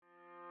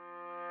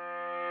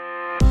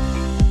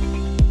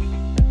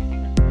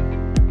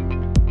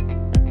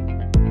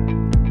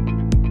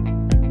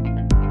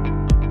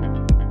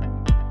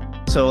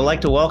So I'd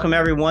like to welcome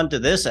everyone to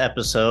this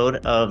episode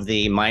of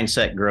the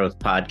Mindset Growth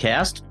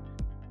Podcast.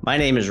 My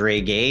name is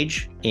Ray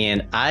Gage,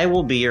 and I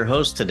will be your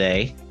host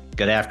today.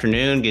 Good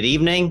afternoon, good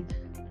evening,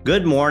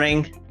 good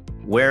morning,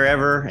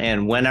 wherever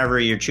and whenever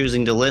you're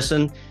choosing to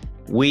listen.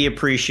 We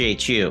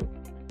appreciate you.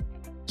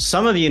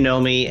 Some of you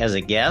know me as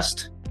a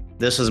guest.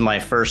 This is my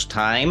first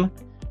time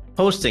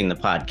hosting the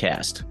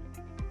podcast.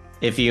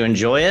 If you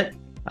enjoy it,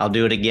 I'll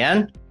do it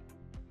again.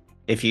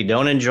 If you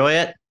don't enjoy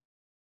it,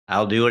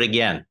 I'll do it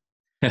again.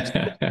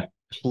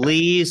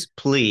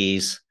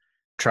 Please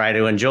try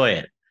to enjoy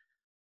it.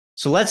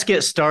 So let's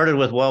get started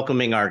with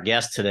welcoming our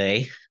guest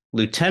today,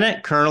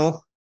 Lieutenant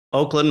Colonel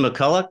Oakland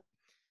McCulloch,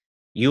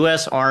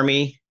 U.S.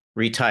 Army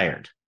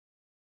retired.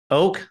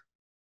 Oak,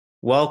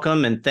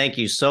 welcome, and thank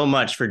you so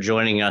much for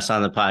joining us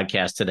on the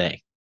podcast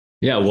today.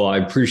 Yeah, well, I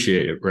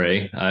appreciate it,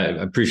 Ray. I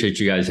appreciate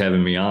you guys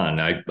having me on.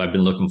 I've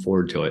been looking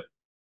forward to it.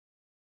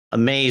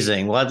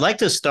 Amazing. Well, I'd like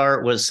to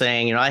start with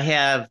saying, I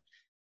have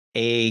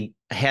a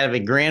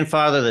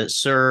grandfather that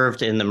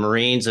served in the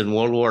Marines in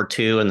World War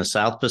II in the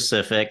South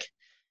Pacific.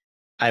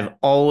 I've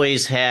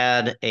always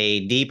had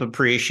a deep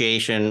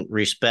appreciation,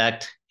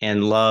 respect,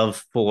 and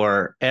love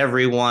for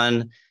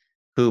everyone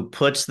who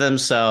puts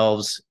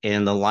themselves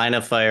in the line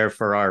of fire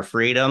for our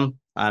freedom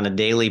on a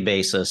daily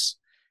basis.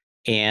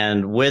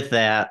 And with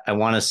that, I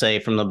want to say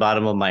from the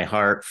bottom of my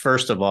heart,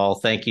 first of all,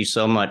 thank you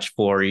so much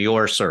for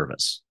your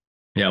service.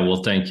 Yeah,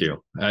 well, thank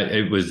you.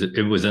 It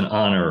was an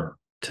honor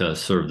to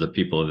serve the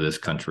people of this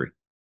country.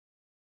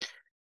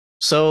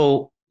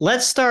 So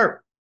let's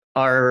start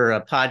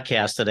our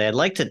podcast today. I'd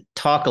like to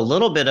talk a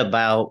little bit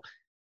about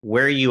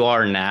where you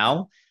are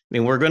now. I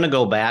mean, we're going to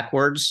go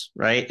backwards,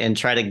 right, and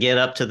try to get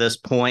up to this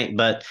point,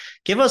 but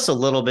give us a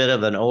little bit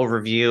of an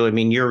overview. I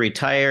mean, you're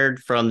retired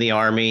from the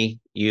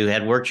Army. You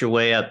had worked your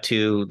way up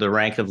to the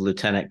rank of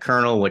Lieutenant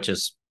Colonel, which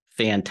is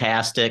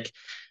fantastic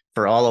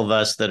for all of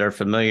us that are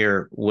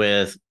familiar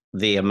with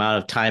the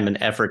amount of time and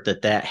effort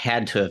that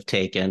had to have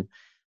taken.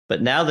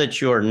 But now that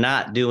you're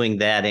not doing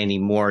that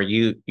anymore,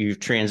 you've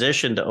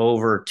transitioned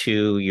over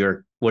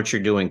to what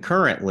you're doing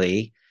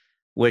currently,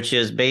 which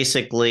is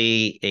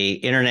basically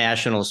an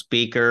international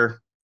speaker,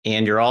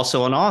 and you're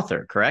also an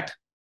author, correct?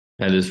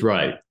 That is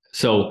right.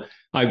 So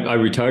I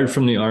retired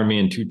from the Army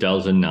in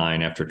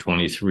 2009 after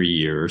 23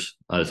 years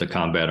as a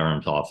combat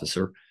arms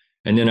officer.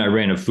 And then I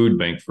ran a food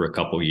bank for a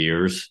couple of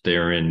years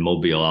there in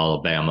Mobile,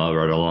 Alabama,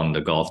 right along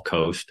the Gulf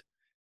Coast.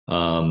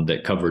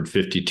 That covered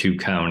 52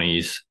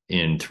 counties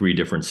in 3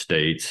 different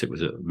states. It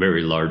was a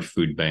very large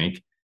food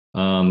bank.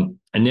 And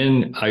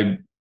then I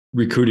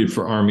recruited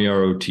for Army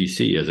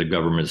ROTC as a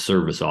government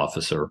service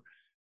officer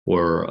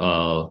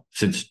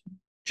since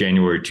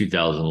January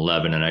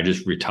 2011. And I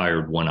just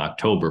retired 1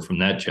 October from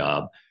that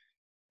job.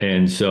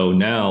 And so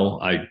now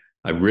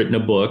I've written a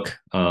book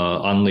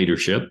on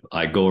leadership.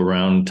 I go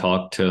around and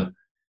talk to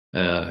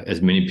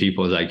as many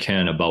people as I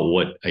can about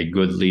what a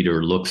good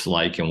leader looks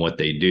like and what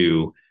they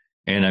do.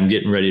 And I'm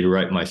getting ready to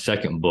write my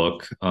second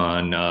book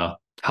on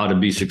how to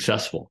be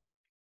successful.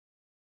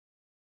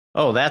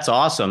 Oh, that's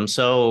awesome.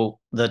 So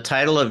the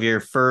title of your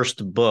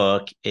first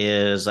book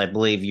is, I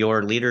believe,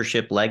 Your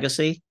Leadership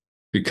Legacy?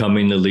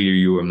 Becoming the leader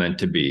you were meant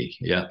to be.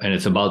 Yeah. And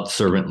it's about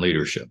servant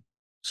leadership.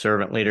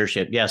 Servant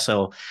leadership. Yeah.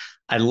 So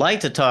I'd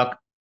like to talk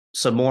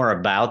some more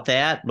about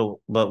that, but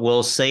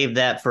we'll save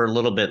that for a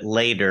little bit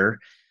later.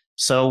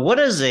 So what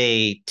is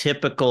a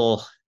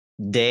typical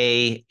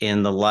day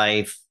in the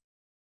life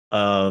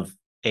of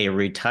a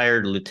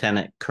retired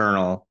lieutenant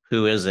colonel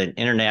who is an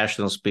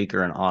international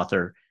speaker and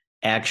author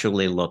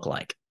actually look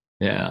like?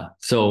 Yeah.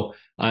 So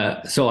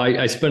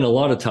I spend a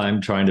lot of time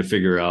trying to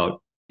figure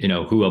out,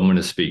 who I'm going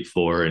to speak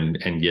for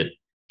and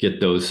get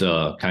those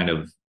kind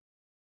of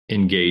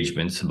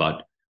engagements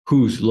about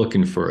who's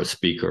looking for a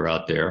speaker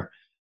out there.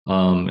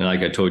 And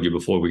like I told you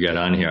before we got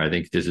on here, I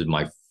think this is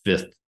my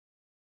 5th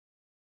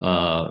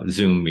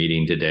Zoom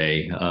meeting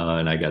today,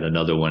 and I got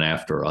another one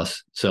after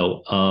us.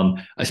 So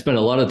I spent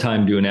a lot of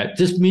time doing that,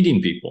 just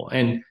meeting people,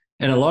 and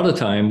a lot of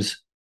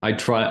times I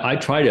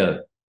try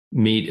to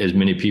meet as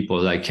many people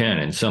as I can.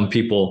 And some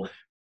people,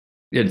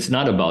 it's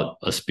not about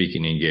a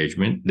speaking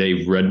engagement.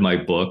 They've read my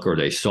book, or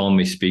they saw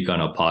me speak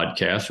on a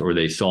podcast, or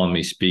they saw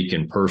me speak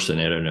in person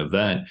at an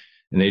event,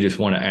 and they just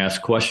want to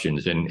ask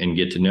questions and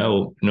get to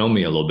know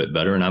me a little bit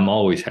better. And I'm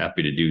always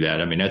happy to do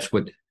that. I mean, that's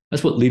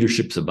what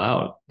leadership's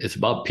about. It's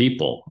about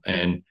people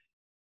and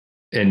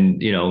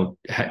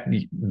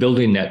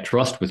building that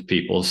trust with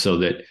people so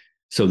that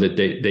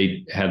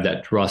they have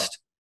that trust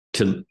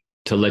to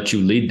let you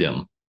lead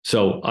them.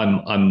 So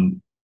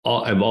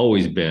I've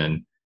always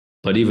been,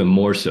 but even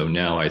more so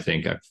now, I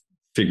think I've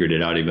figured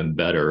it out even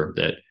better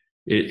that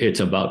it's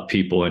about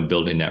people and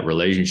building that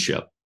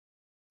relationship.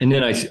 And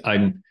then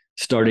I'm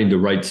starting to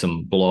write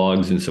some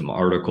blogs and some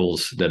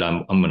articles that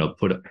I'm going to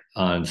put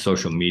on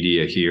social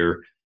media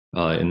here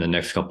in the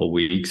next couple of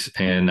weeks.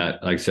 And like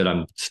I said,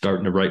 I'm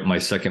starting to write my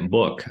second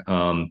book.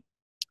 I'm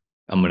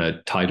going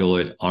to title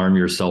it Arm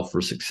Yourself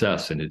for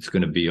Success. And it's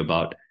going to be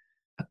about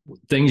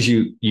things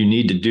you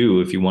need to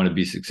do if you want to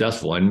be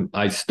successful. And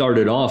I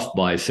started off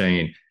by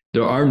saying,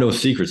 there are no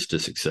secrets to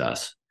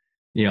success.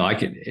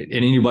 And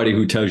anybody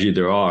who tells you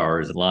there are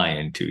is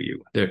lying to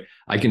you.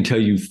 I can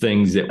tell you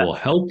things that will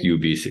help you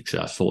be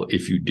successful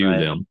if you do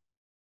them,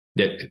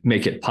 that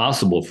make it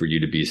possible for you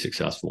to be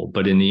successful.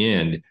 But in the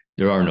end,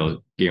 there are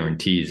no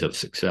guarantees of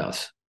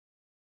success.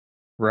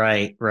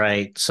 Right,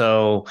 right.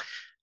 So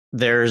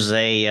there's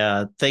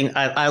a thing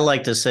I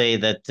like to say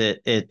that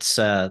it's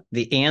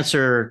the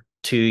answer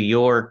to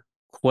your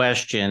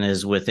question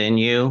is within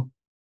you,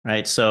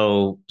 right?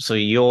 So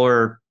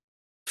your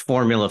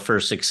formula for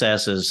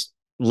success is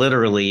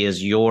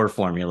your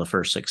formula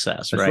for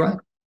success, That's right.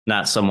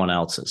 Not someone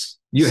else's.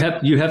 You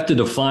have to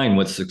define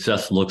what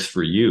success looks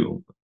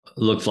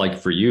like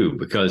for you,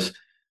 because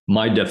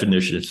my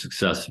definition of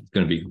success is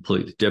going to be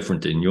completely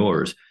different than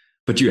yours.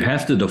 But you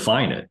have to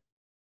define it,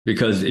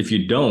 because if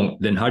you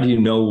don't, then how do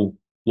you know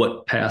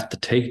what path to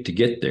take to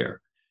get there?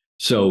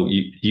 So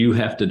you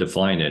have to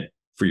define it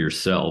for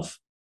yourself,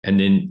 and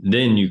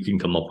then you can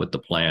come up with the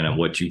plan on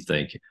what you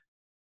think,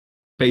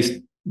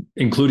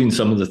 including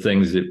some of the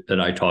things that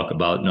I talk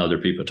about and other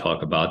people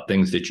talk about,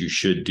 things that you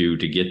should do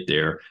to get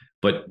there.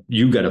 But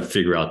you got to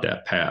figure out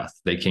that path.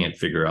 They can't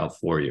figure out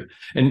for you.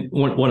 And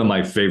one of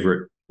my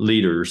favorite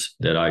leaders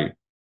that I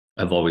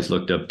have always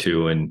looked up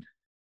to, and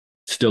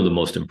still the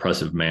most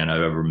impressive man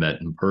I've ever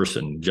met in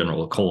person,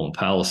 General Colin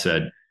Powell,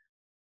 said,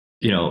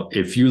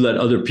 if you let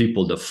other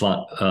people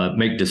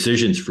make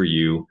decisions for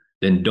you,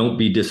 then don't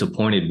be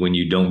disappointed when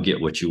you don't get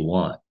what you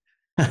want.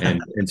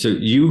 And so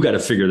you got to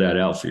figure that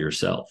out for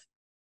yourself.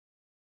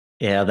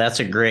 Yeah, that's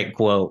a great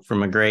quote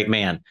from a great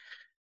man.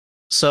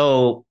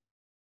 So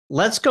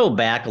let's go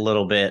back a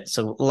little bit.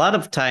 So a lot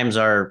of times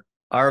our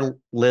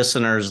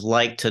listeners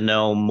like to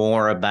know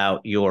more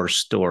about your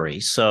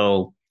story.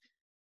 So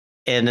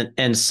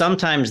and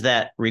sometimes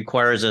that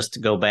requires us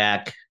to go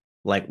back,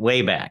 like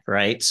way back,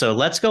 right? So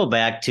let's go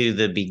back to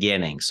the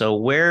beginning. So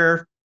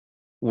where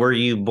were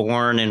you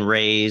born and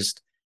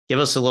raised? Give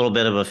us a little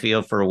bit of a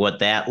feel for what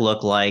that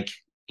looked like,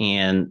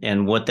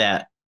 and what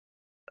that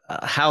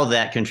how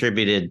that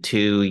contributed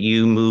to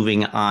you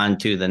moving on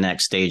to the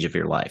next stage of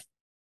your life.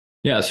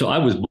 Yeah, so I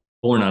was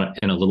born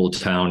in a little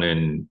town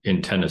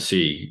in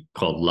Tennessee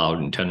called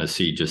Loudon,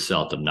 Tennessee, just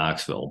south of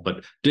Knoxville,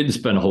 but didn't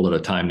spend a whole lot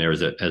of time there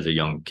as a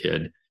young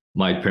kid.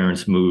 My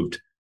parents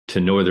moved to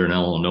northern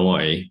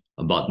Illinois,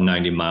 about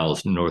 90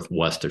 miles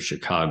northwest of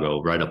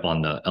Chicago, right up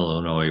on the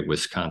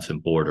Illinois-Wisconsin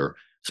border.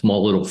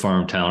 Small little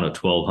farm town of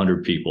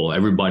 1,200 people.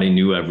 Everybody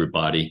knew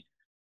everybody.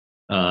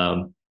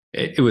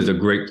 It was a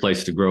great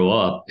place to grow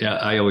up.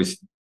 I always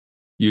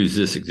use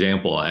this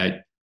example.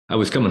 I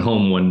was coming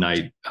home one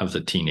night. I was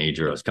a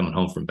teenager. I was coming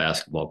home from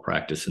basketball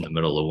practice in the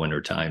middle of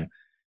wintertime,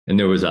 and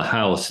there was a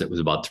house that was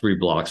about 3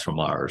 blocks from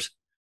ours.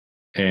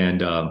 And,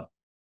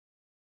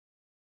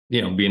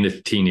 being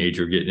a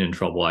teenager, getting in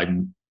trouble, I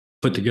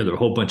put together a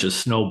whole bunch of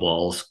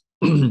snowballs.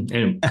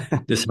 And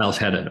this house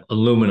had an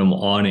aluminum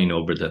awning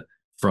over the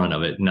front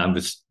of it. And I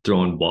was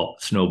throwing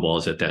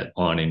snowballs at that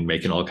awning,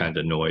 making all kinds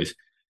of noise.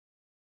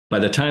 By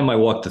the time I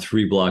walked the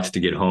 3 blocks to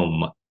get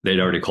home, they'd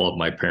already called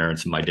my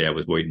parents, and my dad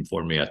was waiting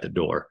for me at the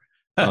door.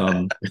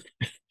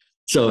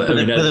 So with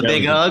a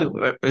big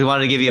hug. We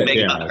wanted to give you a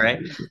big hug, right?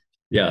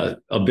 Yeah,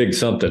 a big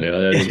something.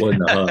 It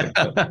wasn't a hug,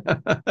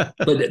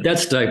 but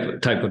that's the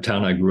type of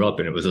town I grew up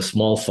in. It was a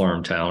small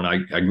farm town.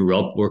 I grew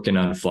up working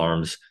on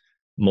farms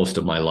most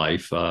of my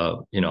life.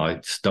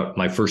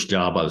 My first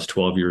job, I was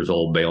 12 years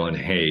old, baling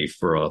hay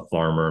for a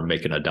farmer,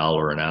 making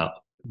 $1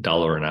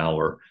 an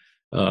hour.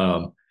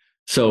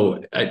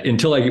 So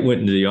until I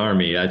went into the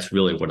Army, that's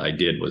really what I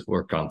did, was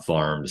work on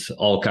farms,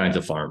 all kinds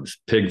of farms,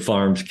 pig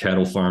farms,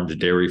 cattle farms,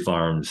 dairy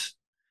farms.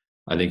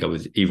 I think I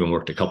was even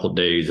worked a couple of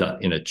days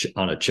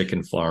on a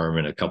chicken farm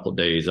and a couple of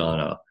days on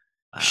a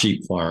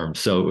sheep farm.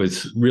 So it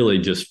was really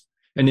just,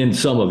 and then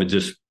some of it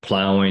just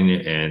plowing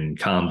and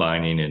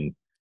combining and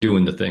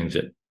doing the things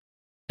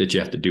that you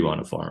have to do on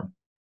a farm.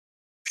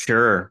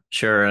 Sure.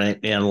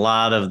 And a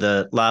lot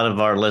of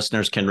our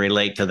listeners can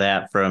relate to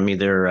that, from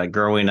either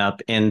growing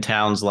up in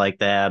towns like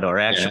that, or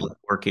actually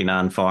working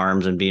on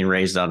farms and being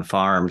raised on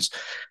farms.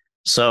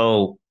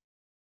 So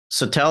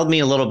tell me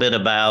a little bit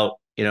about,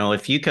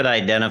 if you could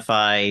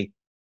identify,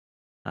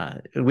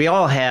 we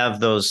all have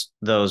those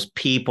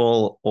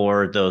people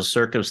or those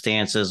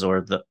circumstances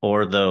or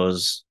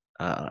those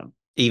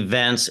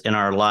events in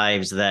our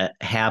lives that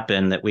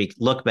happen that we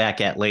look back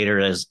at later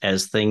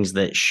as things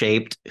that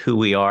shaped who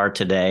we are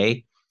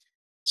today.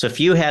 So if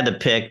you had to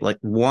pick like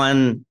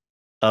one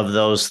of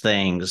those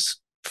things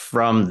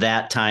from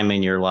that time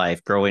in your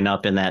life, growing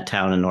up in that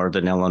town in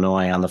northern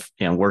Illinois,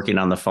 working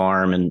on the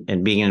farm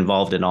and being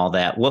involved in all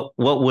that, what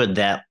would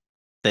that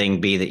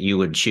thing be that you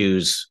would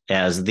choose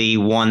as the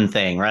one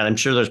thing, right? I'm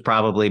sure there's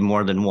probably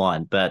more than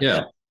one, but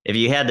if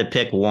you had to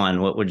pick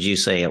one, what would you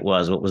say it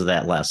was? What was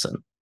that lesson?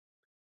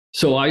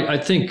 So I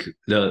think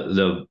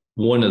the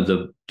one of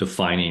the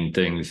defining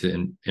things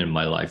in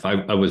my life,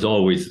 I was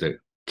always the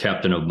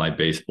captain of my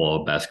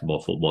baseball, basketball,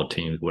 football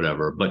teams,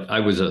 whatever, but I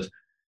was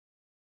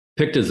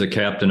picked as the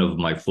captain of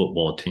my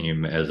football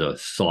team as a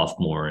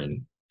sophomore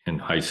in in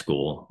high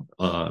school.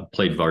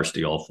 Played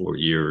varsity all 4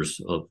 years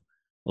of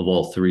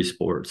all three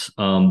sports.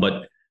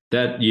 But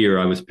that year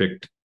I was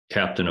picked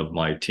captain of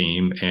my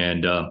team,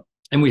 and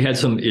we had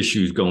some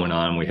issues going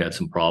on. We had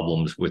some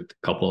problems with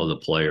a couple of the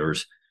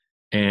players,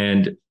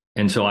 and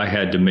so I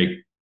had to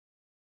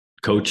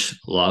coach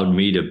allowed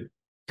me to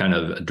kind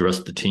of address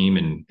the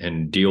team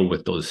and deal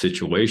with those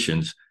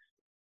situations.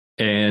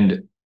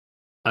 And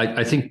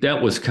I think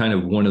that was kind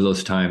of one of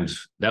those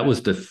times. That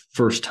was the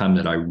first time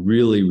that I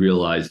really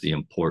realized the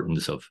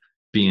importance of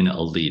being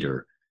a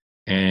leader,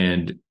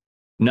 and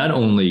not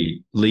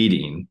only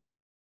leading,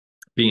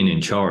 being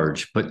in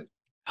charge, but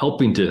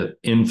helping to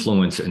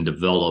influence and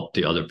develop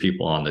the other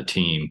people on the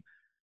team,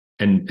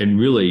 and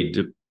really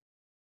to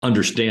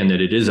understand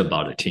that it is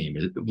about a team.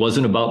 It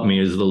wasn't about me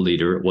as the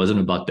leader. It wasn't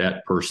about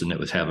that person that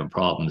was having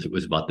problems. It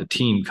was about the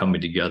team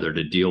coming together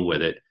to deal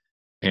with it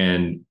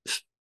and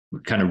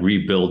kind of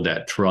rebuild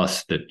that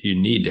trust that you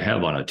need to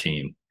have on a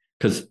team,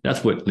 because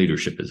that's what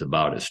leadership is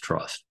about, is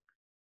trust.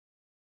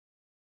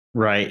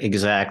 Right,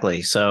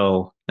 exactly.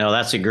 So, no,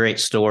 that's a great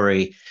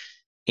story.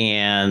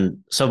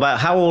 And so about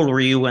how old were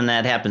you when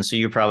that happened? So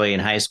you're probably in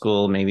high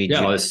school, maybe.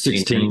 Yeah, I was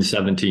 16,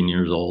 17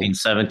 years old.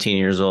 17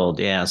 years old.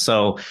 Yeah.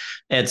 So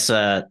it's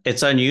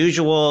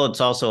unusual.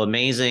 It's also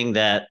amazing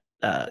that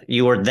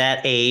you were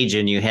that age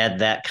and you had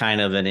that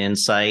kind of an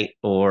insight,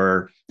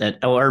 or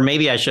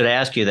maybe I should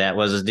ask you that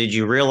did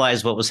you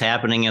realize what was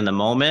happening in the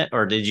moment,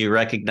 or did you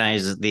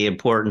recognize the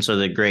importance or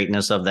the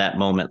greatness of that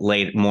moment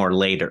more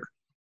later?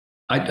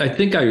 I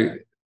think I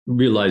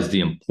realized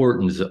the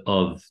importance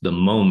of the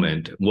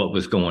moment, what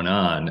was going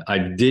on. I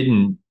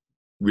didn't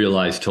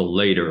realize till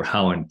later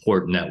how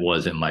important that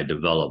was in my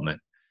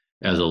development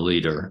as a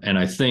leader. And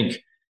I think,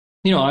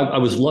 I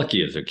was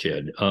lucky as a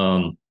kid.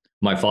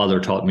 My father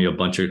taught me a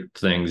bunch of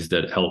things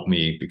that helped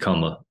me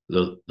become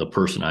the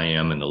person I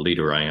am and the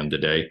leader I am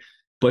today.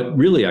 But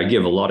really, I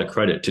give a lot of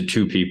credit to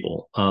two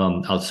people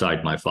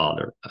outside my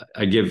father.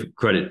 I give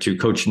credit to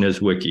Coach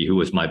Neswicki, who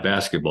was my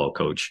basketball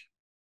coach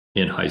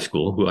in high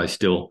school, who I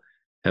still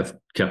have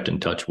kept in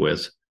touch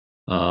with.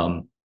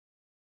 And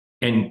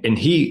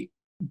he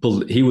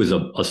was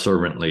a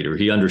servant leader.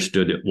 He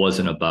understood it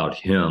wasn't about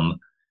him,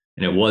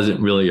 and it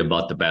wasn't really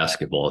about the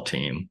basketball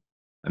team.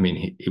 I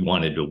mean, he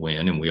wanted to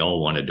win, and we all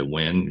wanted to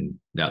win, and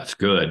that's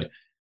good.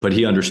 But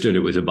he understood it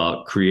was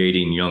about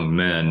creating young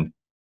men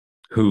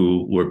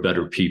who were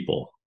better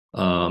people.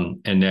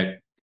 And that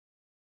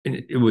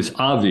it was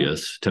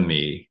obvious to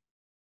me,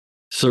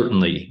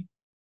 certainly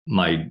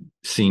my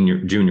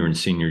junior and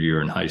senior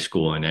year in high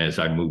school, and as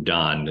I moved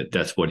on,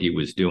 that's what he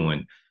was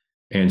doing.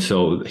 And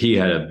so he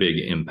had a big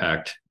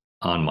impact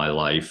on my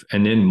life.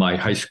 And then my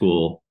high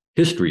school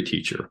history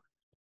teacher,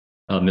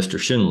 Mr.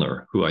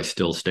 Schindler, who I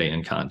still stay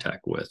in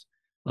contact with.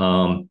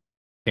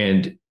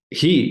 And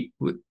he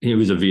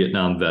was a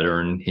Vietnam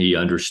veteran. He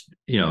understood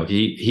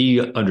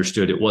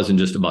it wasn't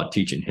just about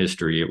teaching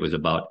history. It was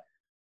about,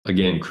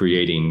 again,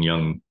 creating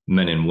young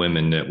men and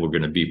women that were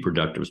going to be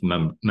productive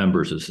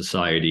members of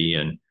society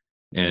and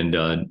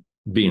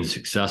being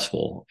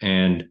successful.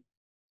 And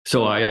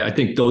so I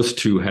think those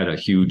two had a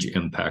huge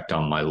impact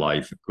on my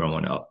life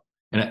growing up.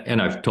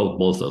 And I've told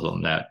both of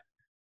them that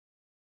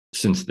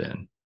since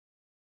then.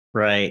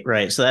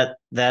 Right. So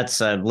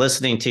that's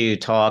listening to you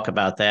talk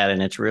about that,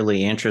 and it's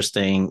really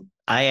interesting.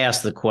 I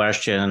ask the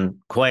question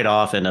quite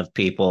often of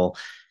people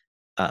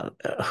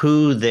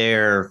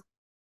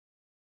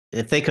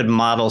if they could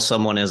model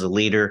someone as a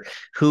leader,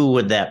 who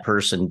would that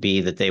person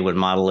be that they would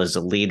model as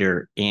a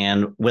leader?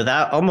 And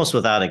almost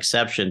without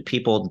exception,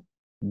 people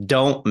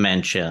don't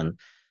mention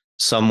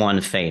someone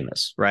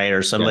famous, right?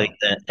 Or somebody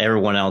that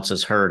everyone else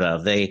has heard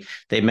of. They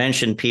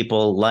mention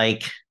people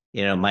like,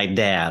 my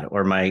dad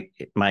or my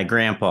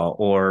grandpa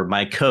or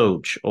my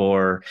coach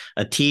or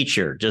a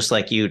teacher, just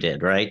like you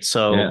did, right?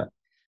 So,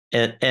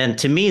 and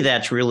to me,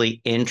 that's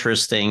really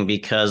interesting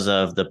because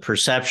of the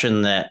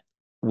perception that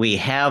we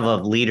have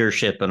of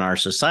leadership in our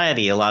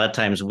society. A lot of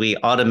times we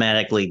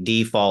automatically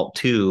default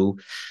to,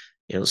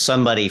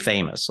 somebody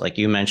famous, like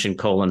you mentioned,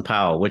 Colin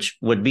Powell, which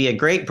would be a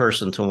great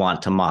person to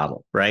want to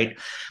model, right?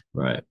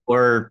 Right.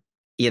 Or,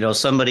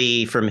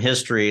 somebody from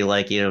history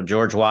like,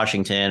 George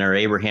Washington or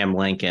Abraham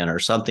Lincoln or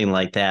something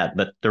like that.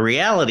 But the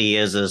reality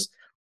is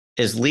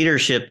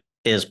leadership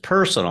is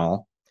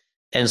personal.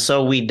 And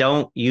so we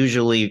don't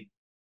usually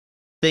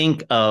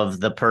think of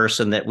the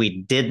person that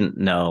we didn't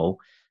know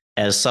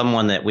as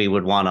someone that we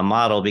would want to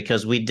model,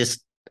 because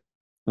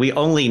we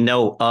only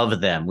know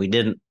of them. We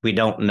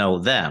don't know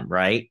them.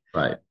 Right.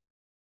 Right.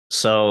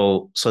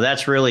 So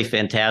that's really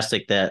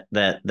fantastic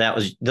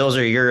those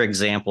are your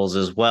examples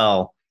as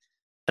well.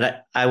 And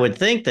I would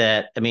think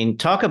that,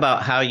 talk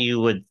about how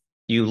you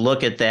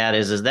look at that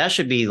is that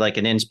should be like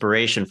an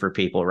inspiration for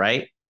people,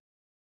 right?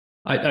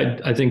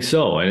 I think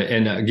so.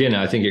 And again,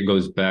 I think it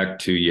goes back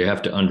to, you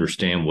have to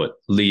understand what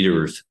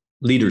leadership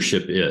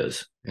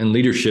is. And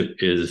leadership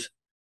is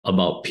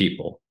about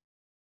people,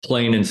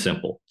 plain and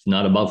simple. It's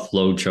not about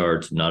flow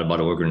charts, not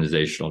about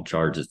organizational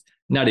charts. It's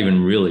not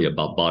even really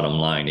about bottom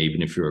line.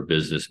 Even if you're a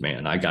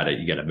businessman, you got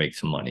to make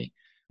some money.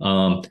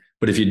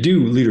 But if you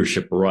do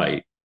leadership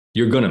right,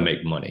 you're going to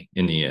make money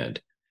in the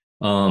end.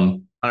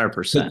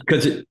 100%.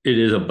 Because it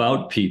is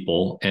about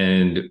people,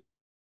 and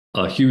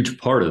a huge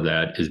part of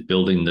that is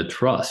building the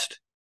trust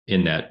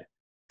in that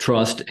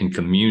trust and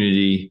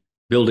community,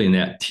 building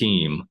that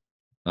team.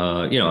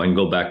 And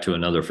go back to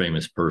another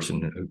famous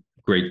person,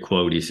 a great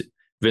quote. He's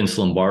Vince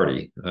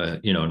Lombardi,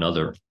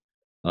 another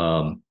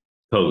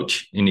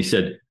coach. And he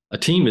said, a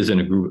team isn't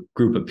a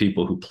group of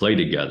people who play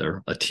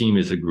together. A team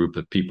is a group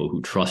of people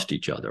who trust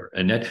each other.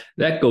 And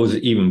that goes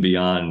even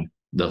beyond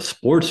the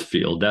sports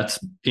field. That's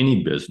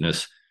any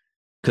business,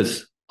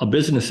 because a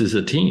business is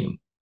a team,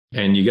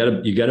 and you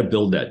got to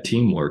build that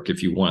teamwork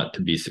if you want it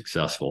to be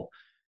successful.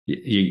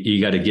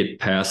 You got to get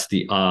past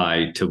the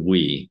I to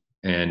we.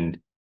 And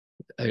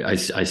I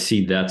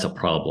see that's a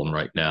problem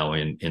right now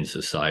in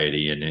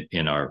society and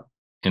in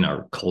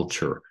our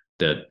culture,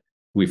 that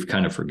we've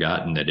kind of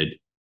forgotten that it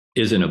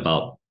isn't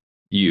about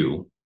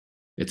you.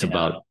 It's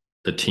about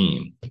the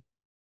team.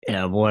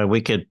 Yeah, boy,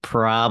 we could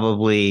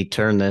probably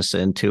turn this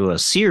into a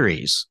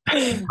series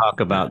and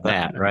talk about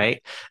that,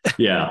 right?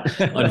 Yeah,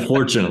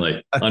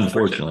 unfortunately.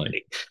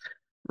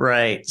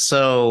 Right.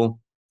 So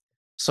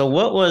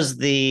what was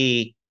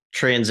the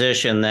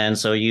transition then?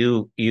 So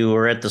you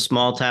were at the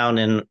small town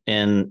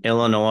in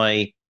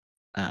Illinois.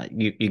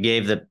 You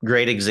gave the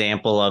great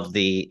example of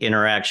the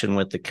interaction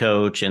with the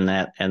coach and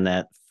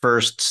that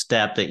first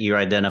step that you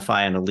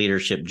identify in a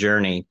leadership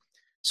journey.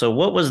 So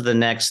what was the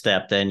next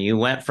step then? You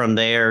went from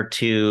there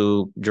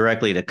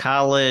directly to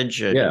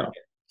college? Yeah.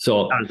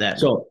 So how did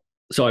that look?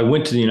 So I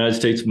went to the United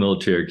States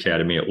Military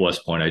Academy at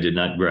West Point. I did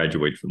not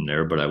graduate from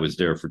there, but I was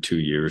there for 2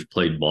 years,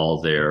 played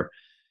ball there,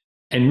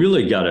 and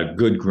really got a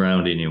good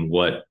grounding in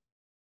what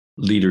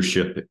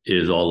leadership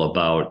is all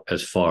about,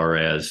 as far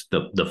as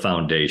the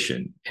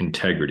foundation: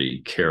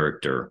 integrity,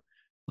 character,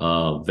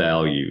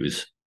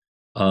 values,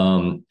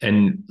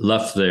 and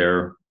left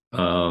there.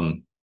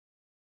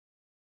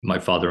 My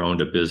father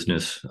owned a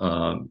business,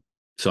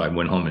 so I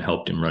went home and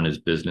helped him run his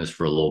business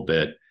for a little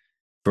bit,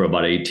 for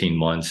about 18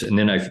 months. And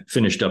then I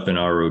finished up in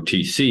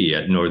ROTC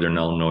at Northern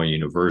Illinois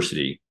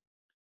University,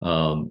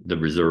 the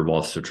Reserve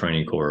Officer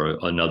Training Corps,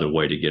 another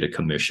way to get a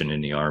commission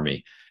in the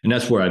Army. And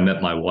that's where I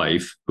met my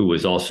wife, who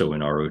was also in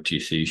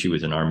ROTC. She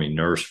was an Army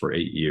nurse for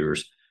 8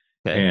 years.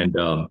 Okay.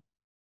 And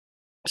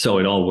so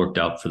it all worked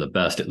out for the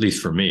best, at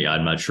least for me.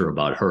 I'm not sure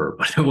about her,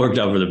 but it worked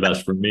out for the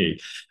best for me.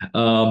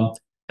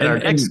 And our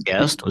next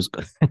guest was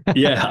good.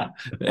 Yeah.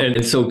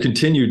 And so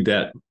continued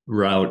that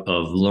route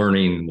of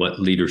learning what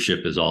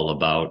leadership is all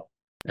about,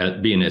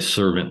 at being a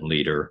servant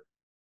leader.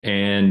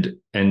 And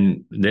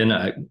then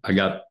I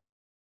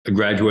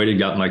graduated,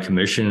 got my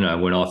commission, and I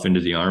went off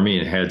into the Army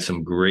and had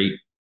some great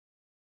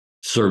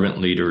servant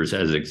leaders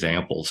as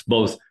examples,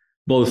 both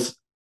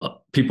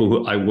people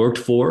who I worked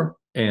for,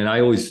 and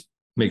I always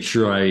make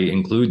sure I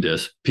include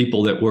this,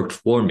 people that worked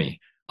for me.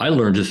 I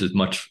learned just as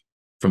much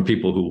from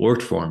people who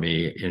worked for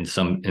me in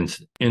some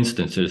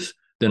instances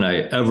than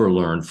I ever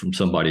learned from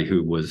somebody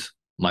who was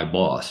my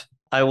boss.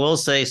 I will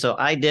say, so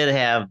I did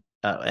have,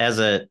 as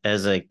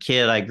a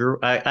kid,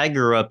 I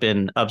grew up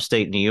in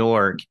upstate New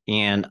York,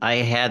 and I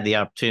had the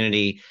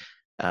opportunity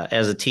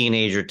as a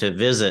teenager to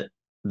visit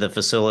the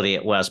facility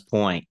at West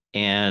Point.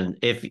 And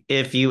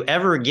if you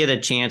ever get a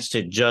chance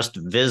to just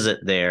visit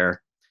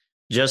there,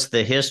 just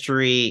the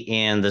history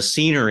and the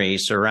scenery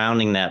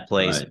surrounding that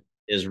place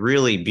is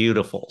really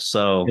beautiful.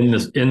 So in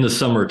the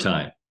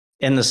summertime,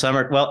 and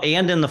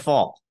in the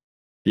fall.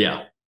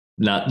 Yeah.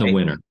 Not in the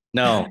winter.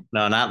 No,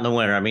 not in the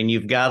winter. I mean,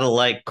 you've got to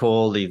like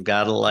cold, you've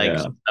got to like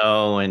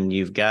snow, and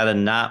you've got to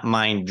not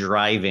mind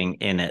driving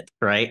in it,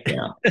 right?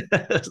 Yeah.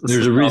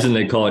 There's a reason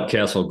they call it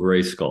Castle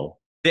Grayskull.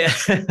 Yeah.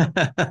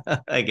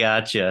 I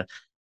gotcha.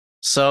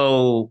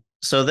 So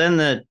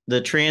then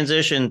the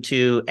transition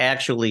to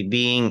actually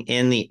being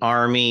in the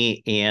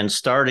Army and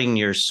starting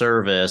your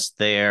service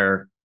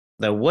there,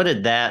 what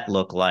did that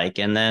look like?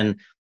 And then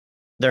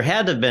there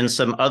had to have been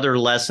some other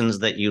lessons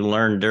that you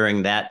learned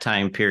during that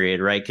time period,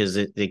 right? Because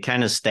they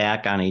kind of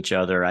stack on each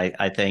other,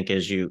 I think,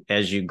 as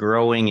you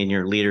growing in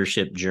your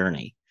leadership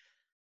journey.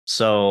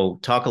 So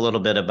talk a little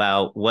bit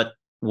about what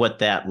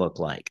that looked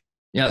like.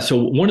 Yeah. So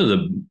one of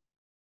the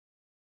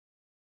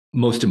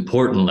most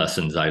important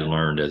lessons I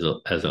learned as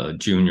a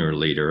junior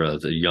leader,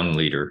 as a young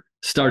leader,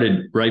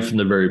 started right from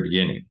the very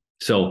beginning.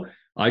 So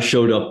I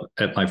showed up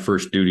at my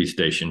first duty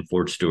station,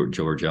 Fort Stewart,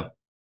 Georgia,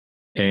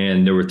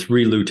 and there were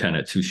 3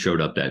 lieutenants who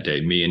showed up that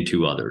day, me and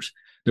 2 others.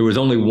 There was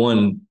only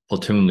one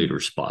platoon leader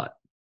spot.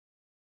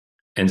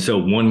 And so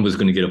one was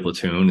going to get a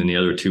platoon, and the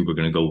other 2 were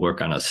going to go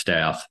work on a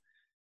staff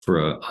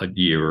for a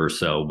year or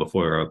so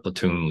before a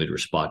platoon leader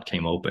spot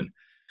came open.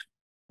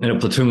 And a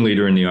platoon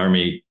leader in the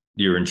Army,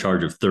 you're in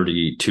charge of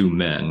 32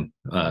 men,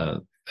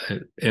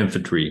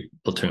 infantry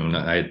platoon.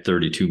 I had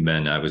 32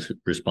 men I was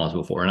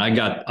responsible for. And I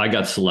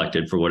got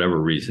selected for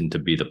whatever reason to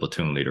be the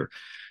platoon leader.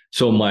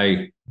 So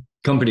my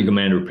company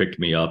commander picked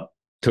me up,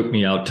 took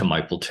me out to my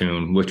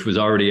platoon, which was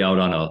already out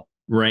on a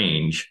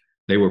range.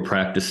 They were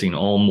practicing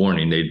all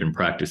morning. They'd been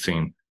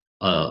practicing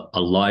a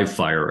live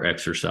fire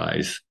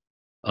exercise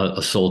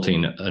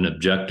assaulting an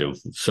objective.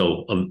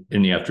 So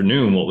in the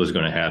afternoon, what was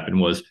going to happen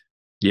was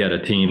you had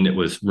a team that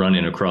was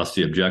running across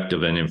the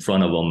objective, and in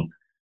front of them,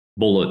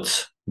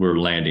 bullets were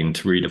landing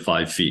 3 to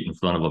 5 feet in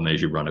front of them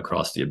as you run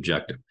across the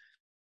objective.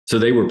 So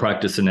they were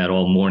practicing that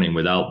all morning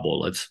without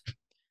bullets.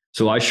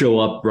 So I show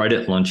up right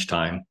at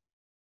lunchtime.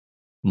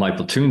 My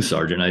platoon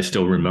sergeant, I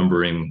still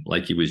remember him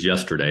like he was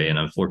yesterday, and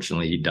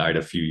unfortunately he died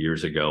a few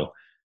years ago.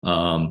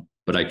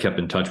 But I kept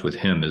in touch with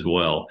him as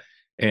well.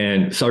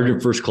 And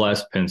Sergeant First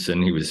Class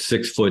Pinson, he was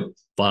 6'5",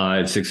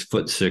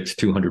 6'6",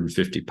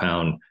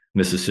 250-pound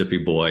Mississippi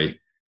boy.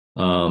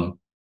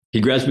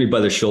 He grabs me by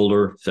the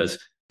shoulder, says,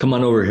 "Come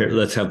on over here.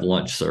 Let's have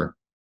lunch, sir."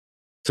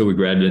 So we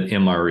grabbed an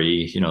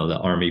MRE, the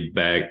Army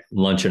bag,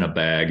 lunch in a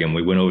bag, and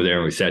we went over there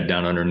and we sat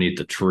down underneath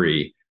the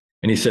tree.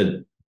 And he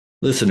said,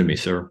 "Listen to me,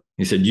 sir."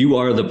 He said, "You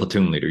are the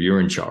platoon leader.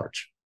 You're in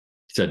charge."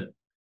 He said,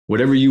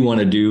 "Whatever you want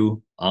to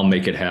do, I'll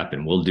make it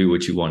happen. We'll do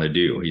what you want to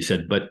do." He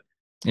said, "But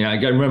I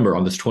got to remember, I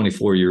was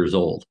 24 years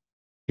old."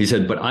 He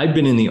said, "But I've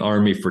been in the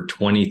Army for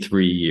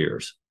 23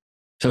 years.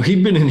 So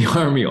he'd been in the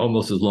Army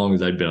almost as long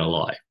as I'd been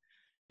alive.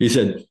 He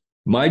said,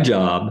 "My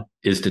job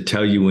is to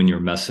tell you when you're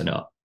messing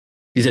up."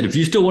 He said, "If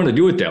you still want to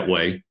do it that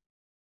way,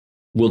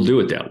 we'll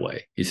do it that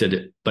way." He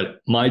said,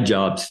 "But my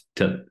job's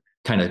to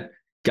kind of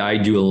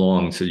guide you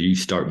along so you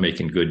start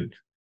making good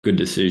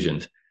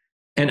decisions."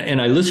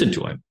 And I listened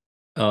to him.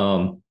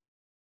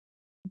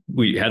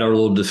 We had our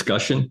little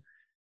discussion.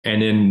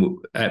 And then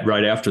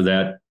right after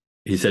that,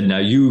 he said, "Now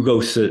you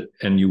go sit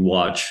and you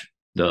watch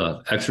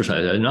the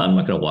exercise." I said, "No, I'm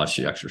not going to watch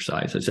the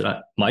exercise." I said,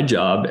 "My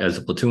job as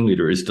a platoon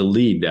leader is to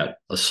lead that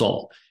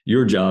assault.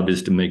 Your job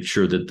is to make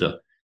sure that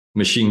the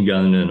machine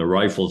gun and the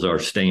rifles are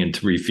staying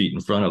 3 feet in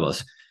front of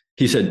us."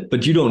 He said,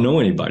 "But you don't know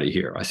anybody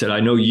here." I said,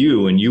 "I know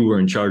you, and you were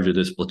in charge of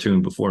this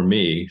platoon before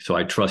me, so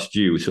I trust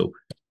you. So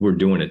we're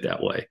doing it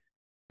that way."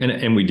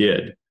 And we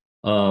did.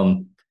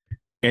 I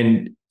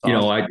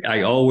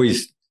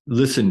always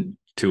listened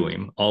to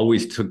him,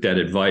 always took that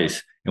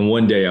advice. And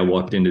one day I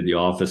walked into the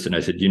office and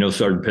I said,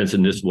 "Sergeant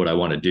Pinson, this is what I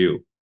want to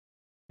do."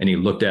 And he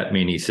looked at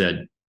me and he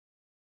said,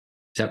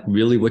 "Is that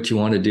really what you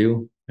want to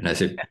do?" And I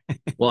said,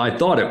 "Well, I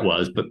thought it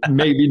was, but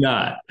maybe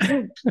not."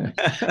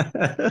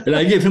 And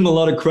I give him a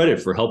lot of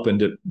credit for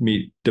helping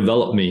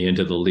develop me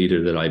into the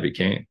leader that I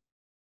became.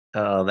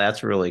 Oh,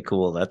 that's really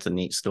cool. That's a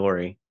neat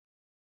story.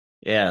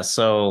 Yeah.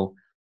 So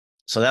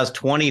that was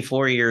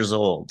 24 years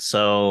old.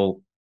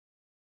 So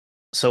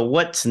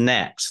what's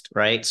next,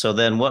 right? So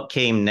then what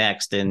came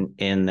next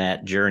in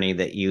that journey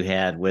that you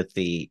had with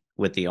the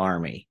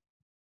Army?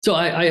 So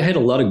I had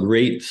a lot of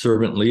great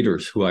servant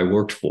leaders who I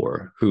worked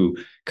for who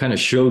kind of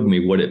showed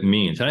me what it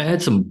means. And I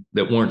had some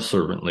that weren't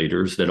servant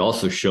leaders that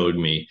also showed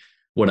me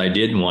what I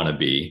didn't want to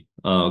be.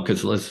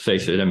 Because let's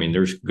face it,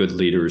 there's good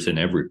leaders in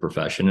every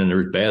profession and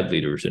there's bad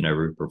leaders in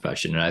every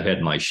profession. And I've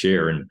had my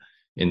share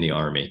in the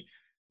Army.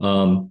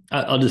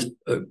 I'll just,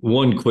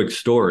 one quick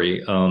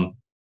story.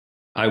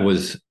 I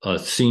was a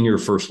senior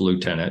first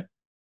lieutenant,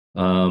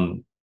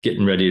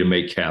 getting ready to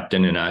make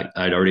captain, and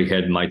I'd already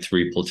had my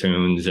 3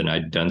 platoons, and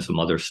I'd done some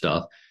other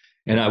stuff.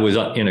 And I was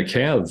in a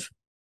Cav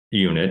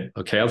unit,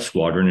 a Cav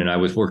squadron, and I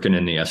was working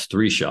in the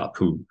S3 shop,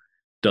 who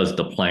does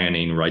the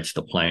planning, writes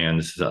the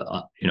plans,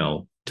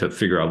 to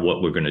figure out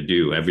what we're going to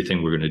do.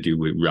 Everything we're going to do,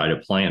 we write a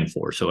plan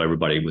for. So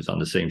everybody was on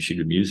the same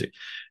sheet of music.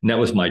 And that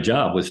was my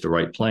job, was to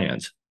write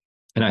plans.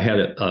 And I had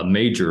a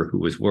major who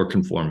was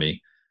working for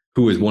me,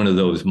 who was one of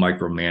those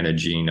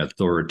micromanaging,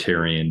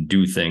 authoritarian,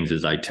 do things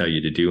as I tell you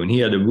to do. And he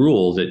had a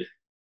rule that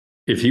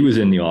if he was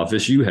in the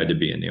office, you had to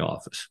be in the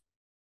office.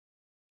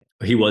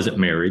 He wasn't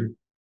married.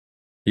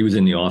 He was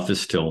in the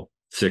office till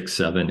 6,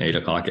 7, 8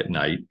 o'clock at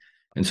night.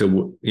 And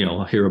so,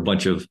 here a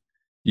bunch of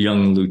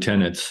young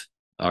lieutenants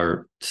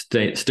are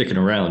sticking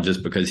around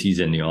just because he's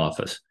in the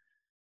office.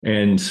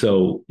 And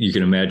so you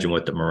can imagine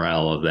what the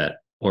morale of that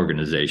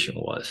organization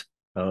was.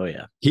 Oh,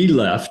 yeah. He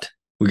left.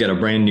 We got a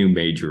brand new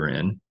major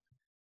in.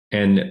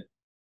 And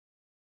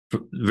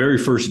the very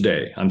first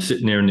day, I'm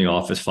sitting there in the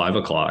office, 5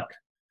 o'clock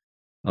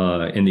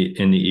in the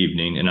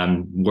evening, and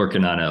I'm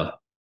working on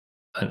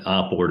an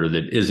op order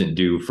that isn't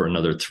due for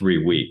another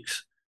 3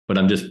 weeks. But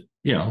I'm just,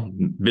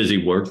 busy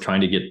work,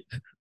 trying to get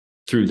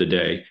through the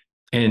day.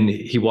 And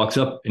he walks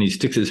up and he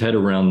sticks his head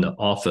around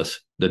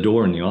the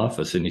door in the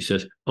office, and he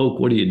says, "Oak,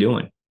 what are you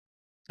doing?"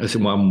 I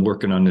said, "Well, I'm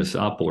working on this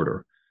op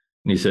order."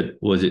 And he said,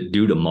 "Was it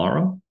due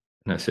tomorrow?"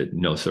 And I said,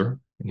 "No, sir."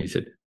 And he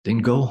said, "Then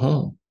go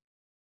home."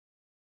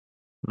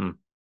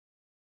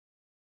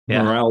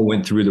 Yeah. Morale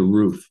went through the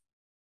roof.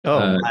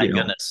 Oh, my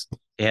goodness.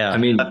 Yeah.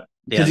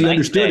 Because he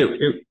understood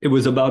it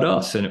was about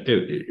us. And,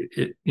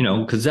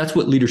 because that's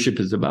what leadership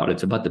is about.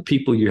 It's about the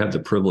people you have the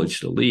privilege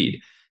to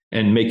lead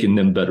and making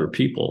them better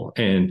people.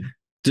 And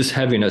just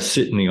having us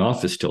sit in the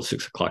office till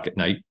 6 o'clock at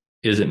night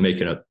isn't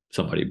making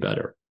somebody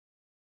better.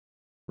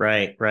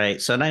 Right, right.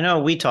 So, and I know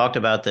we talked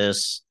about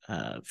this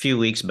a few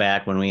weeks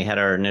back when we had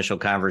our initial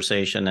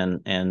conversation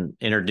and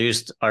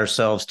introduced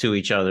ourselves to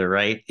each other,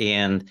 right?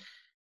 And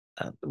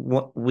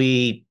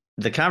we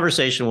the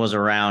conversation was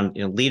around,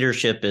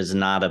 leadership is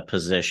not a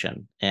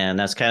position. And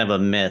that's kind of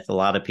a myth. A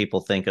lot of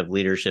people think of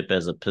leadership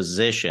as a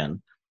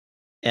position.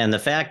 And the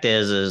fact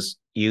is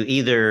you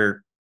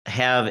either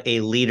have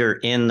a leader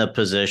in the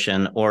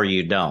position or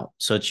you don't.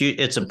 So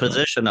it's a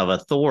position of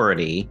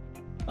authority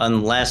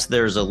unless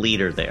there's a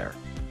leader there.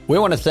 We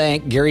want to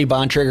thank Gary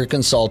Bontrager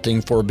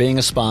Consulting for being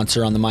a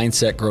sponsor on the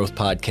Mindset Growth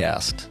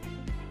Podcast.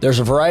 There's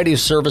a variety of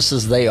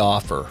services they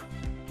offer.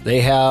 They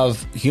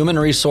have human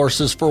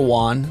resources for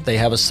one. They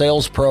have a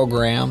sales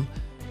program.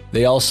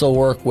 They also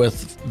work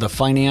with the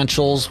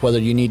financials, whether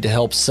you need to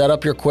help set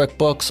up your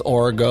QuickBooks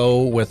or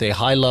go with a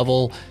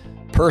high-level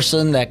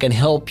person that can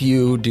help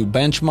you do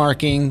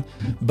benchmarking,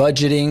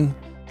 budgeting,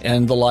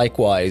 and the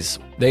likewise.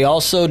 They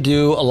also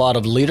do a lot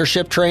of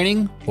leadership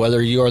training,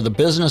 whether you're the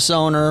business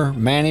owner,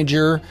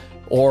 manager,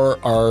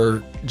 or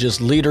are just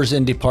leaders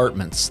in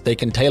departments. They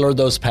can tailor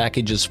those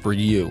packages for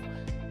you.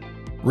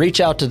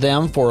 Reach out to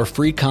them for a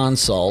free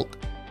consult,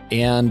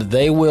 and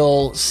they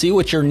will see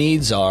what your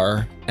needs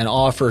are and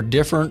offer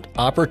different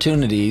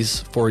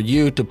opportunities for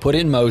you to put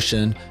in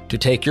motion to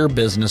take your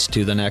business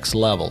to the next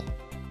level.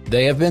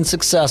 They have been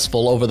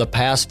successful over the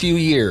past few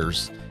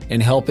years in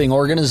helping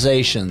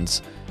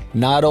organizations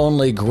not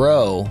only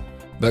grow,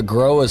 but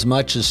grow as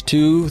much as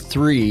 2,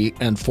 3,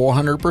 and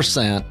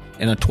 400%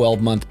 in a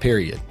 12-month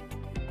period.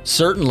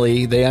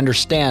 Certainly, they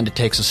understand it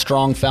takes a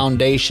strong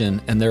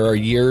foundation, and there are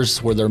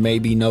years where there may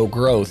be no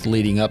growth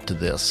leading up to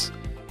this,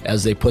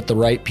 as they put the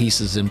right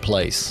pieces in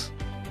place.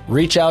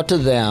 Reach out to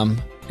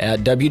them at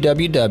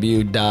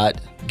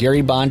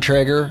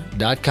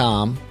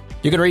www.garybontrager.com.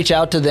 You can reach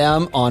out to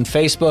them on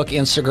Facebook,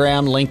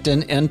 Instagram,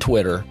 LinkedIn, and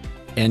Twitter,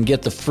 and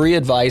get the free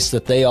advice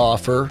that they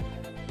offer,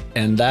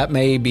 and that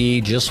may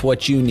be just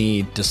what you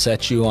need to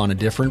set you on a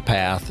different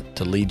path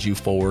to lead you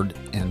forward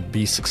and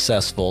be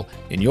successful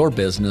in your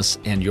business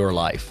and your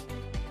life.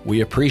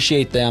 We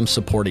appreciate them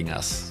supporting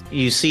us.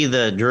 You see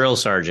the drill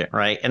sergeant,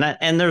 right?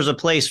 And there's a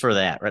place for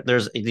that, right?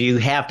 You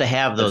have to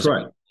have those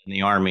in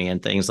the Army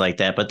and things like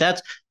that. But I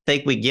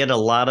think a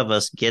lot of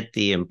us get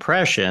the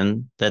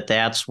impression that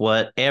that's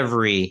what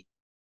every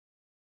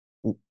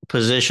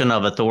position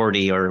of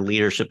authority or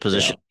leadership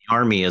position in the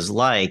Army is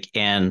like.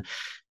 And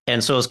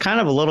so it's kind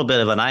of a little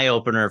bit of an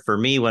eye-opener for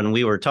me when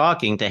we were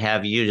talking to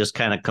have you just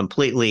kind of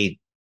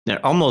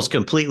almost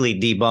completely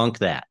debunk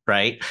that,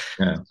 right?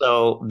 Yeah.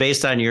 So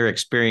based on your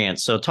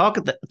experience, so talk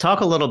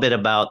a little bit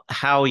about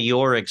how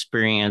your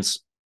experience,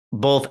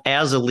 both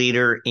as a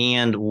leader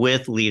and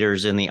with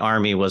leaders in the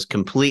Army, was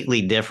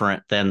completely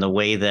different than the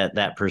way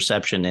that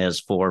perception is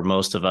for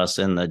most of us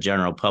in the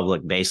general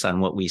public based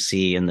on what we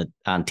see on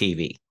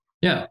TV.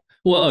 Yeah.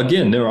 Well,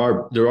 again, there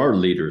are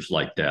leaders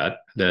like that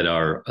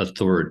are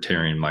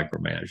authoritarian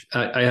micromanagers.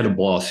 I had a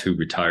boss who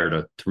retired,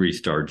 a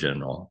 3-star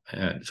general,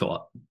 and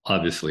so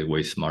obviously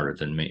way smarter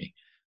than me.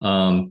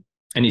 And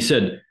he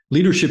said,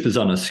 leadership is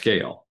on a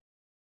scale.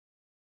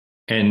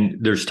 And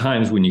there's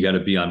times when you got to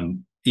be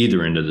on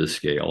either end of the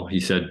scale. He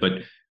said,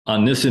 but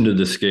on this end of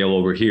the scale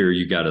over here,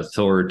 you got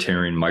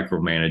authoritarian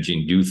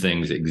micromanaging, do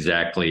things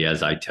exactly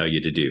as I tell you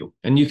to do.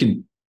 And you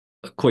can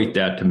equate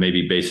that to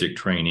maybe basic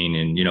training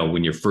and,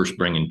 when you're first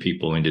bringing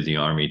people into the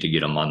Army to get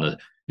them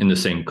in the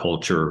same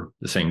culture,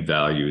 the same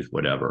values,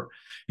 whatever.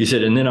 He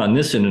said, and then on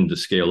this end of the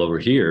scale over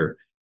here,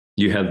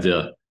 you have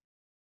the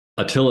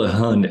Attila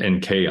Hund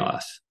and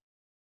chaos,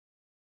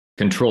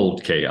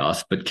 controlled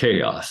chaos, but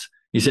chaos.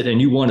 He said,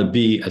 and you want to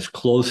be as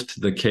close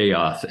to the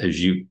chaos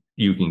as you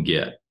can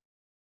get.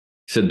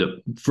 He said,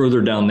 the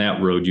further down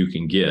that road you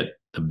can get,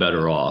 the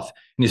better off.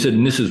 And he said,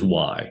 and this is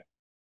why.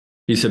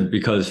 He said,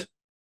 because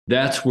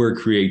that's where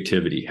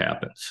creativity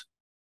happens.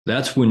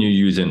 That's when you're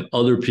using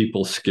other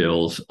people's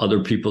skills,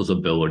 other people's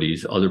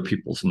abilities, other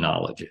people's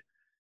knowledge.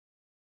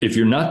 If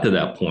you're not to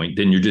that point,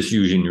 then you're just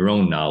using your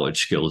own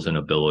knowledge, skills, and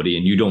ability,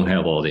 and you don't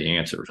have all the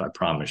answers, I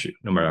promise you,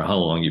 no matter how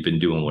long you've been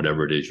doing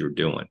whatever it is you're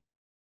doing.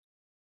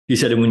 He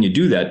said, and when you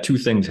do that, 2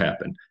 things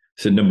happen.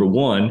 He said, number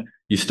one,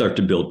 you start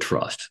to build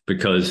trust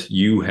because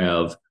you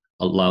have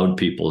allowed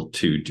people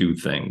to do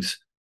things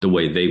the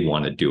way they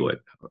want to do it.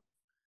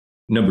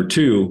 Number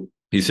 2,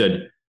 he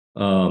said,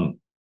 the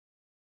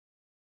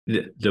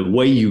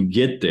way you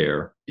get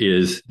there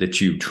is that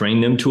you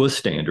train them to a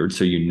standard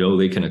so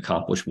they can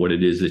accomplish what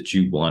it is that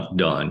you want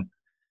done.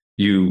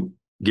 You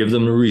give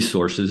them the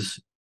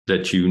resources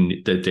that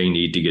they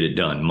need to get it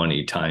done,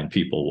 money, time,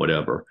 people,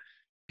 whatever.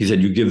 He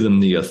said you give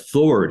them the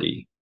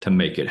authority to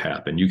make it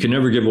happen. You can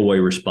never give away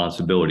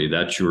responsibility.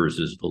 That's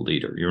yours as the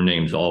leader. Your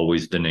name's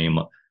always the name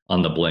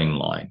on the blame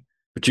line.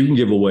 But you can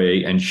give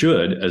away and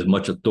should as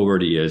much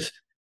authority as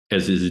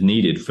is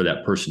needed for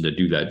that person to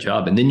do that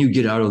job. And then you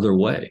get out of their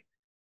way.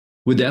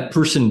 Will that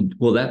person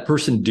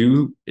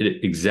do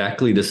it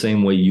exactly the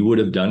same way you would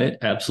have done it?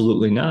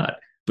 Absolutely not.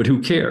 But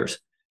who cares?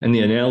 And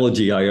the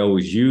analogy I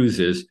always use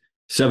is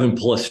 7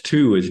 plus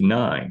 2 is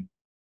 9,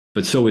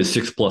 but so is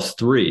 6 plus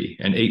 3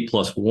 and 8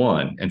 plus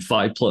 1 and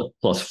 5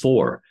 plus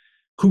 4.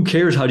 Who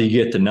cares how do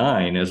you get to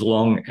 9 as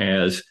long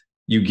as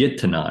you get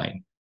to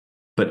 9?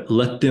 But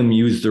let them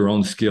use their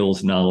own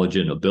skills, knowledge,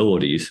 and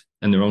abilities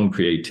and their own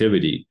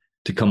creativity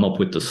to come up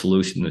with the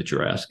solution that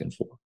you're asking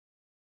for.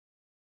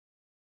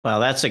 Well,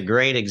 that's a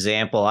great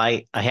example.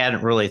 I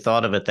hadn't really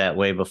thought of it that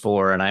way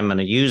before, and I'm going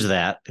to use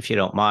that if you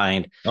don't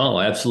mind. Oh,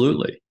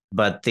 absolutely.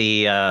 But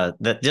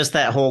just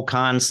that whole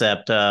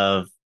concept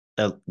of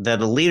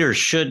that a leader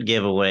should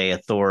give away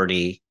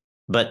authority,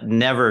 but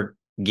never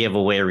give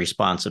away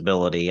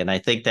responsibility. And I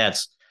think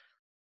that's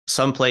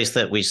someplace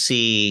that we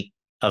see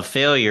a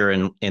failure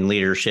in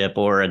leadership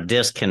or a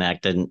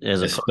disconnect, and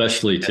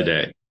especially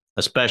today,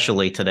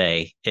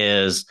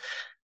 is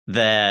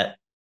that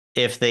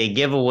if they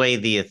give away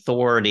the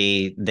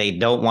authority, they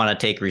don't want to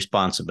take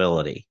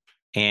responsibility.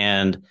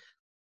 And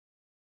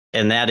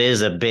that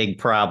is a big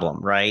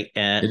problem, right?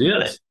 And it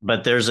is.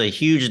 But there's a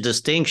huge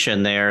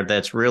distinction there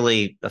that's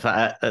really,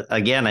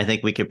 again, I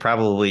think we could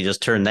probably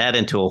just turn that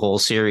into a whole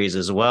series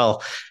as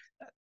well.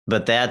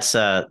 But that's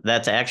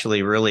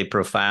actually really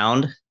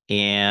profound,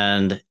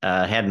 and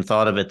hadn't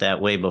thought of it that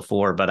way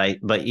before.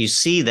 But you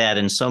see that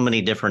in so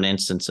many different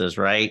instances,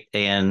 right?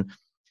 And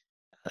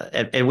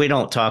we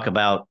don't talk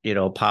about,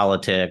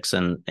 politics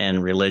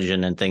and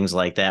religion and things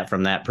like that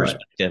from that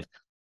perspective. Right.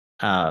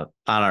 On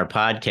our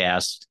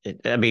podcast.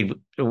 I mean,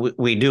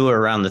 we do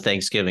around the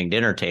Thanksgiving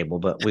dinner table,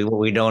 but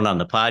we don't on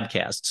the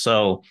podcast.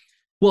 So,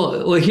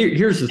 well,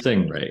 here's the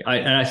thing, Ray.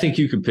 I think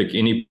you could pick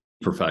any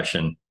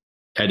profession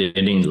at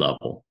any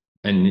level,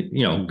 and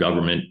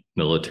government,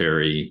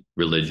 military,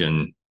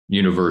 religion,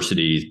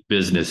 universities,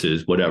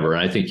 businesses, whatever.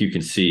 I think you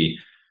can see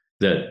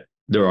that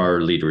there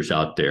are leaders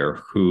out there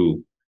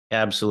who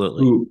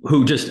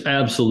just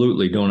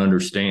absolutely don't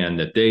understand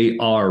that they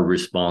are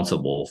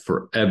responsible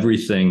for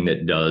everything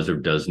that does or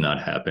does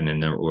not happen in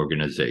their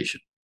organization.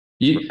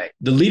 The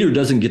leader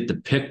doesn't get to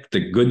pick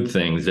the good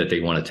things that they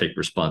want to take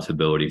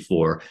responsibility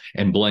for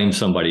and blame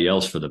somebody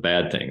else for the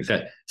bad things.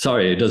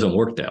 It doesn't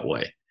work that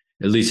way.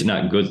 At least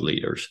not good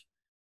leaders.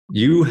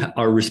 You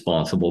are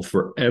responsible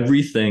for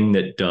everything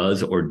that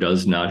does or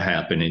does not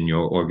happen in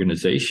your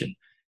organization,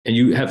 and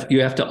you have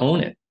to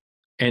own it.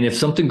 And if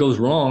something goes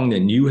wrong,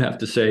 then you have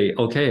to say,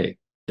 okay,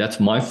 that's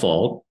my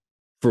fault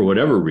for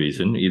whatever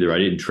reason. Either I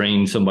didn't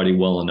train somebody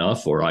well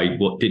enough, or I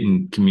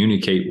didn't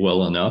communicate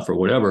well enough, or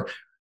whatever.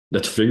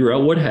 Let's figure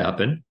out what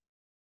happened,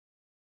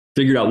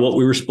 figure out what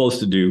we were supposed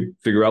to do,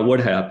 figure out what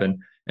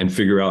happened, and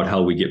figure out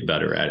how we get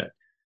better at it.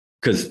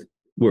 Because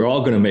we're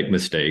all going to make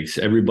mistakes.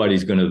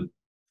 Everybody's going to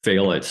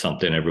fail at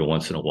something every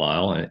once in a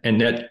while.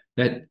 And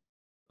that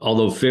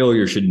although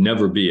failure should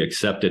never be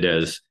accepted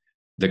as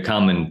the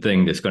common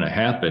thing that's going to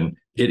happen,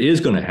 it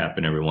is going to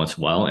happen every once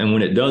in a while. And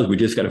when it does, we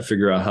just got to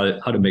figure out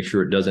how to make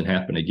sure it doesn't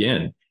happen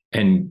again,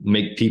 and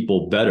make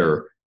people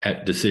better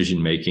at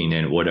decision making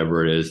and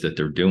whatever it is that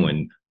they're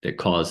doing that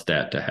caused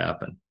that to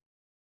happen.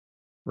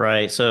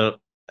 Right. So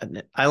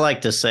I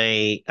like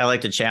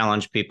to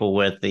challenge people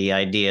with the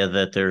idea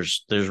that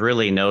there's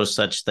really no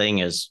such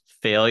thing as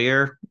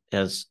failure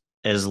as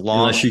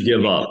long unless you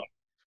give up.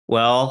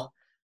 Well,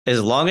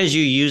 as long as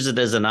you use it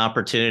as an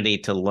opportunity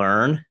to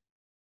learn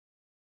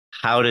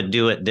how to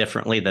do it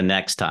differently the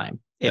next time.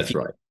 That's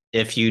right.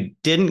 If you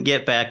didn't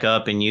get back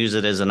up and use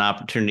it as an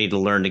opportunity to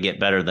learn to get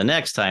better the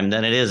next time,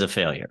 then it is a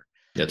failure.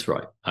 That's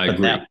right. I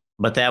agree.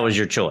 But that was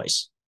your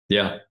choice.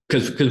 Yeah,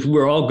 because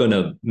we're all going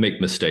to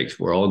make mistakes.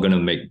 We're all going to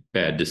make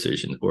bad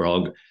decisions. We're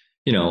all,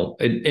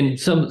 and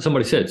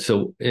somebody said,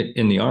 so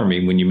in the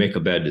Army, when you make a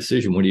bad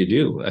decision, what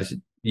do? I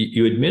said,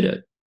 you admit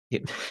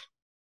it.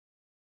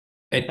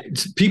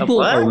 And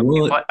people are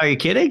willing. Are you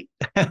kidding?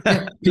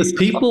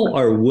 People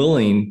are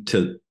willing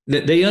to.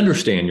 They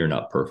understand you're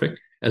not perfect,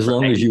 as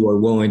long as you are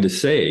willing to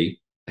say,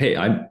 "Hey,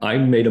 I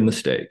made a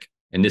mistake,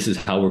 and this is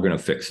how we're going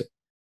to fix it."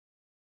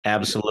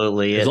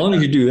 Absolutely. As long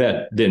as you do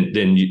that, then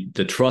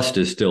the trust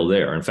is still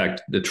there. In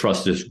fact, the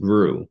trust just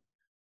grew.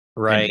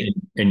 Right.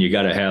 And you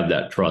got to have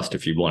that trust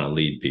if you want to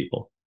lead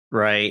people.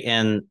 Right.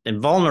 And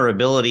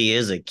vulnerability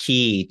is a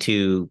key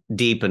to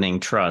deepening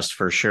trust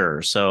for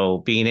sure. So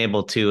being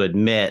able to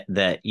admit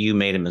that you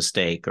made a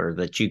mistake or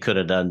that you could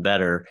have done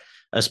better,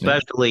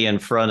 especially in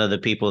front of the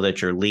people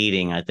that you're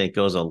leading, I think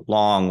goes a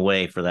long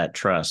way for that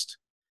trust.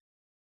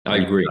 I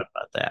agree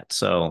about that.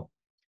 So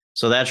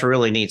that's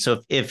really neat.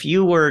 So if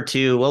you were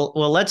to,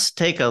 well, let's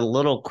take a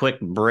little quick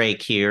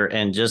break here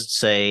and just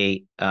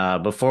say,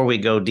 before we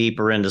go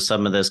deeper into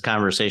some of this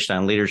conversation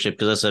on leadership,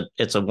 because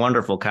it's a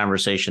wonderful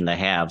conversation to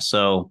have.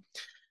 So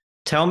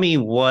tell me,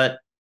 what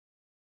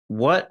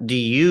do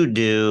you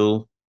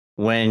do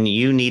when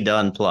you need to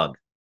unplug?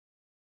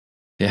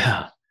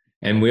 Yeah.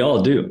 And we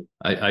all do.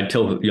 I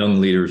tell young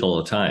leaders all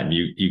the time,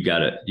 you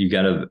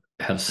gotta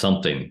have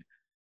something,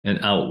 an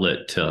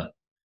outlet to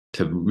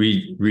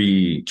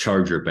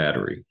recharge your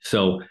battery.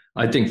 So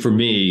I think for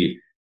me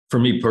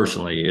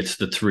personally, it's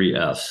the 3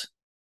 F's: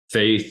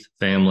 faith,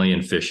 family,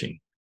 and fishing.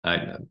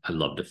 I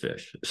love to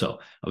fish. So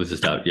I was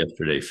just out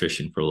yesterday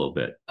fishing for a little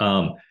bit.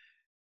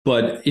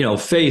 But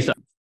faith,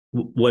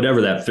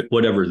 whatever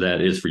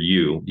that is for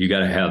you, you got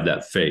to have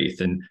that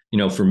faith. And,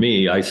 for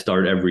me, I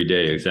start every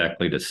day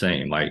exactly the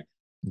same. I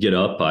get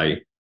up, I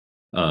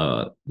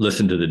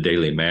listen to the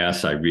daily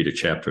mass, I read a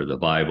chapter of the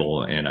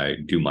Bible, and I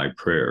do my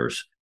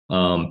prayers.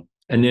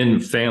 And then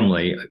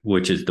family,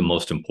 which is the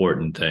most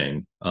important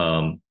thing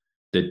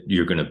that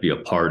you're going to be a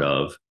part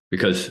of,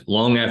 because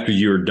long after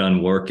you're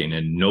done working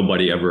and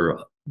nobody ever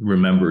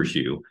remembers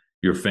you,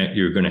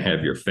 you're going to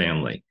have your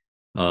family.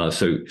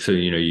 So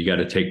you got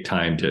to take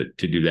time to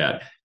do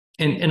that.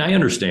 And I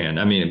understand.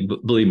 I mean,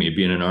 believe me,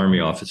 being an Army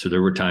officer,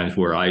 there were times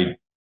where I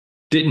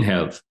didn't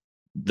have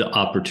the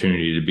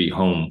opportunity to be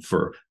home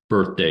for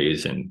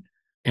birthdays and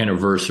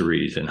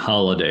anniversaries and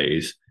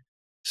holidays.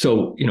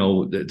 So,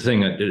 the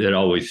thing that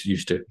always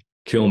used to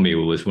kill me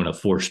was when a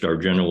 4-star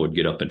general would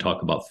get up and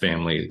talk about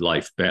family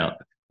life,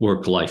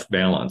 work-life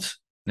balance.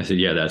 I said,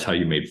 yeah, that's how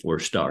you made 4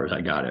 stars.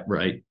 I got it,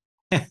 right?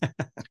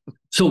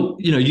 So,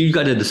 you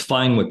got to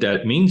define what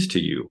that means to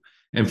you.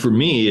 And for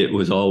me, it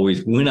was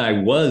always when I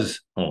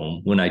was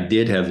home, when I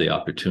did have the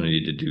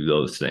opportunity to do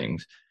those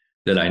things,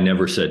 that I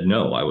never said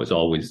no. I was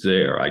always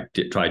there. I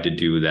tried to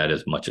do that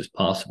as much as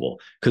possible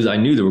because I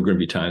knew there were going to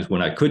be times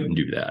when I couldn't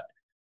do that,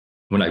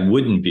 when I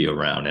wouldn't be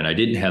around, and I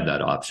didn't have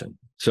that option.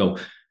 So,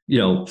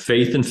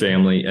 faith and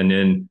family, and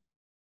then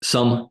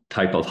some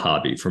type of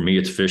hobby. For me,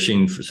 it's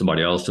fishing. For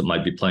somebody else, it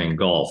might be playing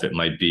golf. It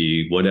might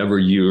be whatever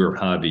your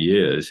hobby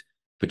is,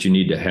 but you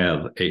need to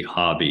have a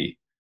hobby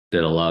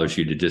that allows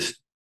you to just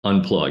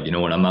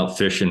unplug. When I'm out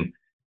fishing,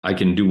 I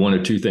can do one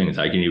of two things.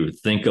 I can either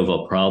think of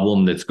a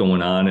problem that's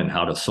going on and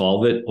how to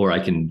solve it, or I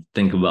can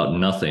think about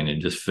nothing and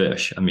just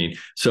fish. I mean,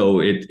 so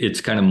it's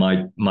kind of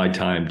my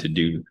time to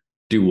do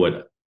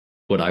what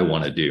I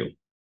want to do.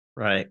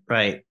 Right.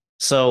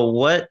 So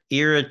what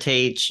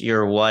irritates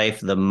your wife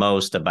the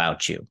most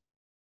about you?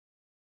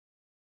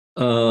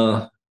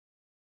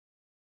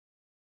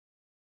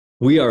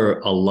 We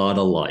are a lot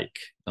alike.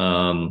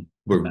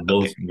 We're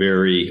both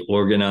very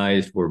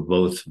organized. We're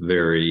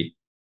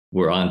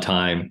on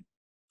time.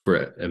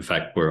 In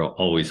fact, we're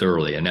always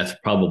early. And that's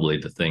probably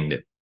the thing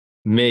that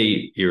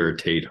may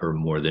irritate her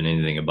more than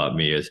anything about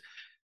me is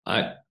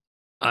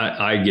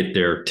I get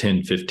there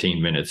 10,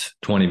 15 minutes,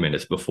 20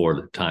 minutes before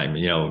the time.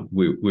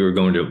 We were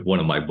going to one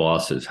of my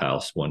boss's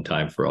house one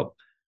time for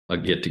a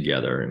get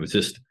together. And it was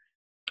just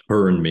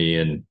her and me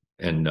and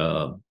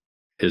him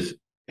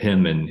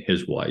and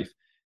his wife.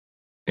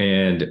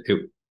 And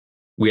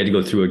we had to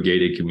go through a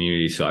gated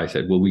community. So I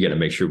said, well, we got to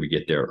make sure we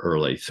get there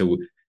early. So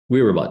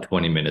we were about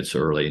 20 minutes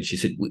early. And she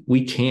said,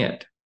 we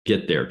can't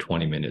get there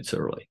 20 minutes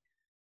early.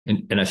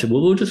 And I said,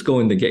 well, we'll just go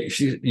in the gate.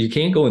 You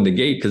can't go in the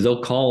gate because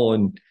they'll call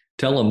and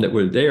tell them that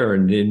we're there.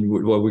 And then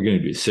what we're going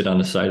to do is sit on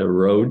the side of the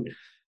road.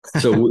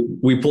 So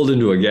we pulled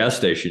into a gas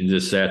station and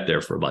just sat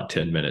there for about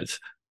 10 minutes.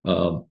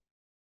 So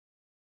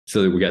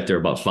that we got there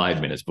about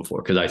 5 minutes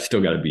before, because I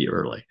still got to be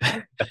early.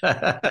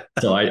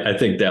 So I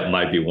think that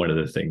might be one of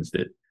the things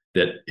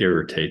that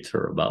irritates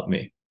her about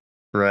me.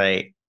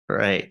 Right.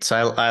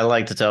 So I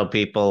like to tell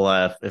people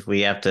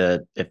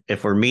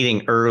if we're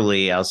meeting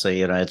early, I'll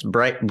say, it's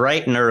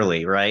bright and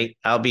early, right?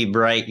 I'll be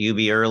bright, you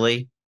be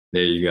early.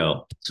 There you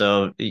go.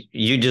 So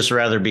you just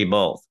rather be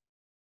both.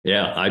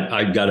 Yeah,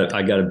 I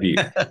gotta be.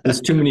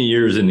 There's too many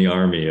years in the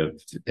Army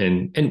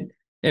and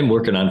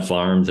working on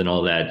farms and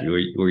all that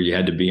where you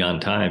had to be on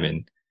time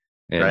and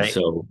right.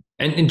 So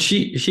and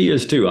she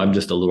is too. I'm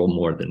just a little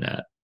more than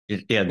that.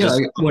 Yeah.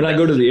 When I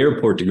go to the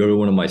airport to go to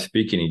one of my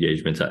speaking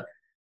engagements,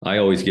 I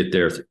always get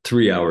there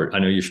 3 hours. I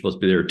know you're supposed to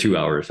be there 2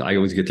 hours. I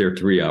always get there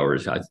 3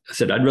 hours. I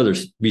said, I'd rather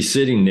be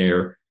sitting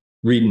there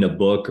reading a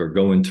book or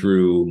going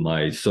through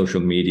my social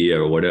media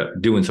or whatever,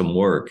 doing some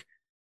work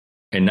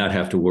and not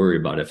have to worry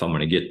about if I'm going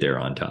to get there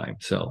on time.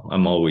 So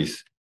I'm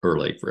always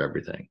early for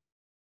everything.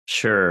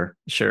 Sure.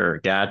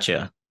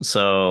 Gotcha.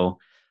 So,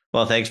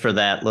 well, thanks for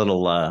that a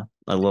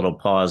little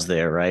pause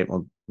there, right?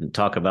 We'll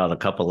talk about a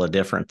couple of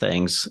different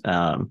things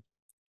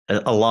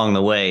along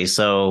the way.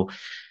 So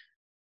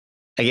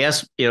I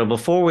guess,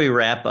 before we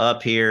wrap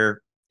up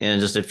here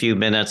in just a few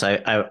minutes,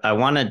 I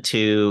wanted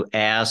to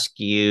ask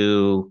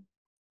you,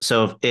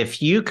 so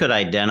if you could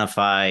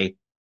identify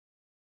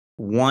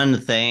one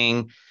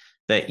thing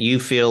that you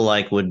feel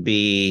like would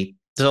be,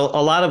 so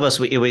a lot of us,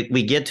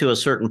 we get to a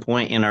certain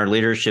point in our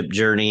leadership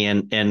journey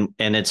and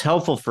it's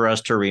helpful for us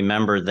to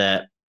remember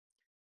that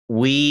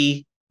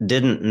we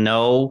didn't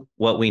know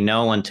what we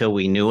know until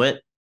we knew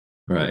it.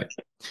 Right.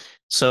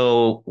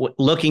 So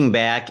looking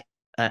back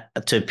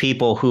to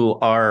people who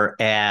are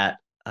at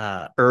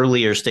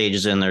earlier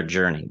stages in their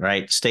journey,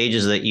 right?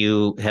 Stages that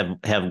you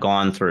have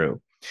gone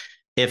through.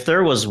 If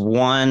there was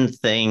one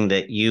thing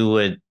that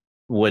you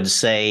would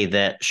say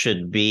that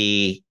should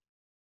be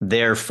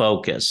their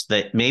focus,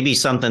 that maybe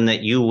something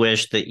that you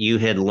wish that you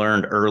had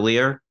learned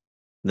earlier,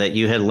 that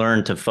you had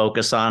learned to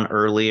focus on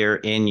earlier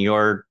in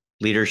your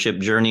leadership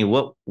journey,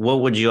 what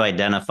would you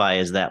identify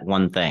as that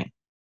one thing?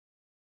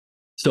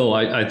 So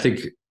I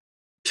think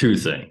two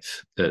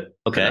things that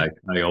okay.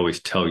 I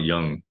always tell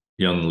young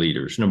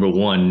leaders. Number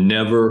one,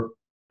 never,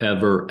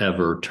 ever,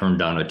 ever turn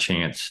down a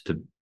chance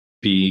to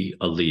be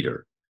a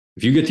leader.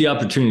 If you get the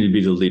opportunity to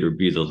be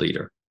the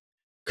leader.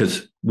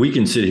 Because we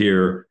can sit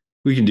here,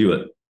 we can do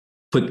it.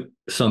 Put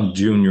some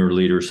junior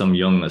leader, some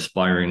young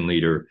aspiring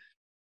leader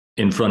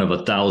in front of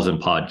 1,000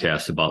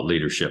 podcasts about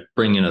leadership,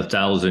 bring in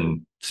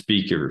 1,000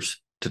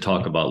 speakers to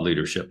talk about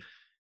leadership.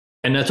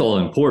 And that's all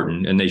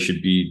important, and they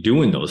should be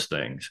doing those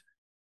things.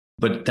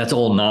 But that's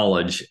all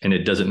knowledge, and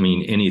it doesn't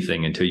mean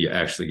anything until you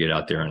actually get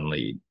out there and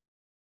lead.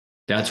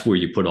 That's where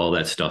you put all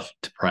that stuff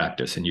to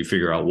practice, and you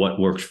figure out what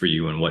works for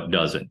you and what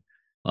doesn't,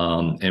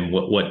 and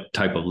what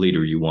type of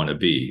leader you want to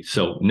be.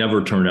 So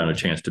never turn down a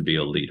chance to be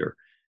a leader.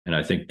 And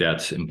I think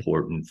that's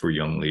important for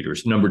young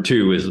leaders. Number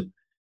two is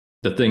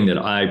the thing that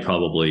I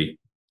probably,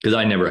 because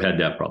I never had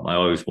that problem. I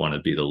always want to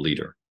be the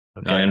leader.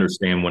 Okay. I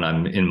understand when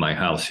I'm in my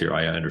house here,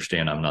 I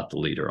understand I'm not the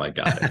leader. I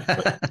got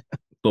it.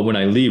 But when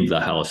I leave the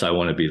house, I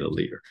want to be the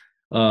leader.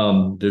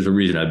 There's a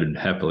reason I've been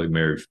happily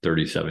married for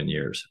 37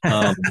 years.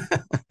 The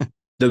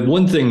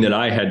one thing that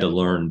I had to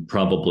learn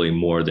probably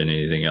more than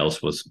anything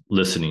else was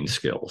listening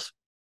skills.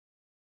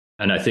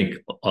 And I think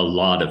a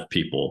lot of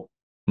people,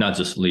 not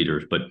just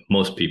leaders, but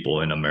most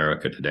people in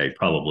America today,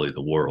 probably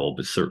the world,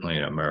 but certainly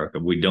in America,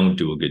 we don't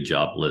do a good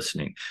job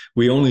listening.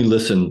 We only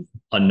listen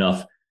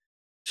enough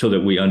so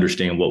that we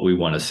understand what we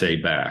want to say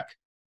back.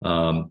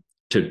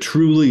 To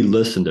truly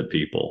listen to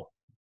people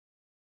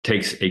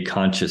takes a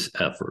conscious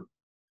effort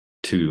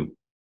to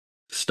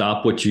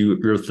stop what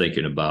you're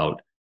thinking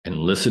about and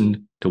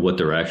listen to what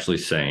they're actually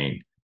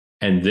saying,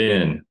 and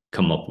then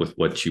come up with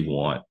what you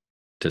want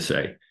to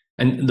say.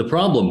 And the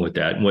problem with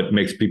that, and what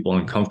makes people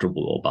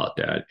uncomfortable about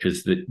that,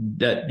 is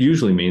that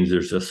usually means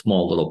there's a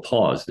small little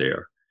pause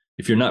there.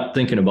 If you're not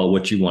thinking about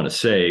what you want to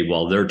say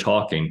while they're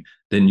talking,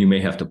 then you may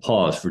have to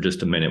pause for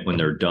just a minute when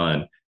they're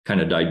done,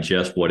 kind of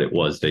digest what it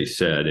was they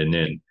said, and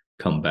then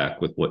come back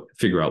with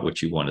figure out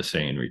what you want to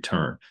say in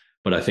return.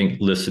 But I think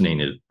listening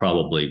is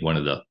probably one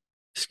of the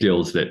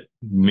skills that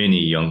many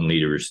young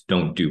leaders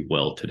don't do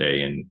well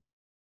today, and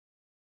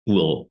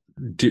will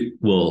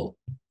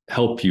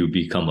help you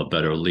become a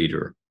better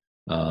leader.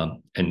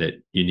 And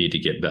that you need to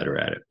get better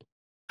at it.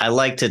 I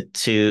liked it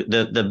too.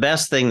 The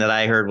best thing that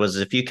I heard was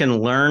if you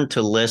can learn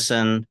to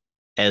listen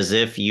as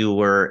if you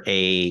were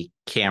a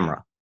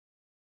camera,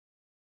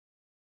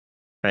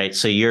 right?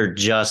 So you're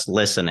just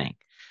listening.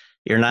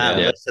 You're not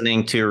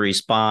listening to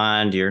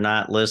respond. You're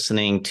not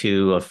listening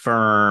to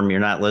affirm. You're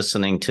not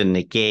listening to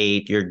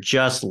negate. You're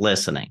just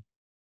listening.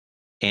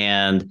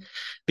 And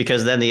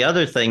because then the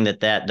other thing that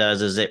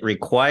does is that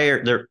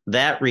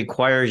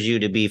requires you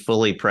to be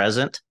fully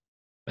present.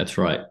 That's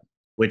right.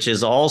 Which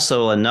is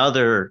also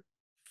another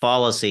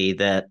fallacy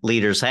that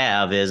leaders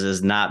have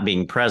is not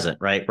being present,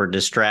 right? We're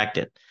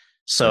distracted.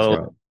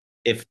 So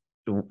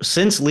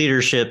since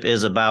leadership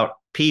is about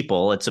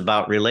people, it's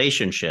about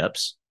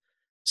relationships.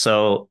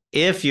 So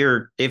if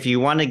you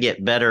want to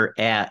get better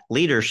at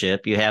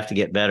leadership, you have to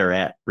get better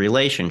at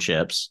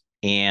relationships.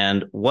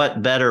 And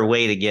what better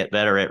way to get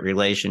better at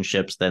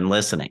relationships than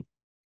listening?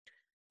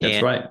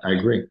 That's right. I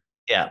agree.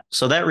 Yeah.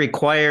 So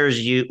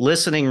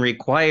listening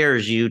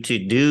requires you to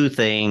do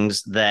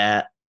things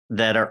that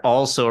are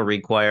also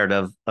required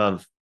of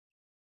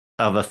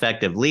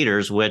effective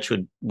leaders,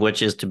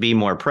 which is to be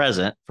more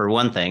present, for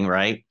one thing,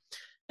 right?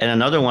 And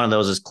another one of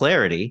those is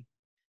clarity.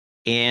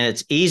 And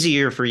it's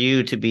easier for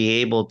you to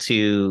be able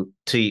to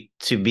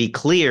be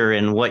clear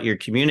in what you're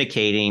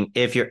communicating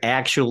if you're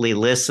actually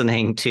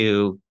listening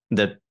to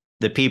the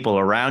people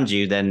around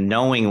you than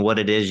knowing what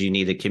it is you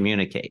need to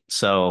communicate.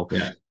 So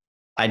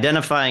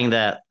identifying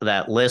that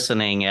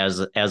listening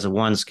as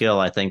one skill,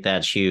 I think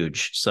that's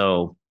huge.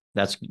 So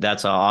that's an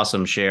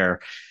awesome share.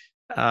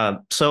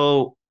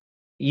 So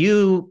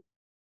you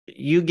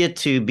get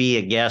to be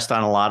a guest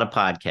on a lot of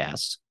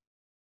podcasts,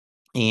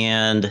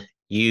 and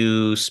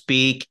you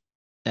speak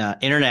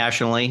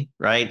internationally,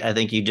 right? I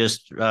think you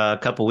just a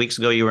couple of weeks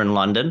ago you were in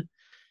London.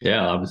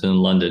 Yeah, I was in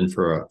London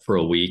for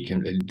a week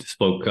and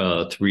spoke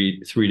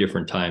three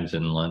different times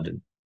in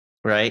London.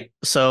 Right.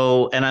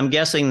 So, and I'm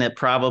guessing that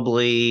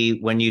probably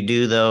when you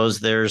do those,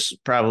 there's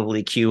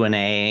probably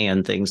Q&A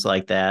and things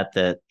like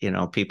that,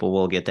 people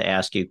will get to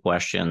ask you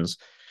questions.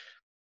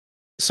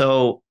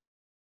 So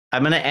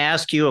I'm going to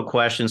ask you a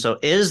question. So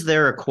is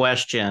there a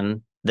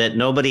question that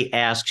nobody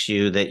asks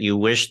you that you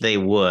wish they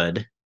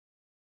would?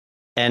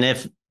 And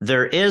if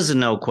there is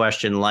no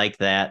question like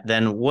that,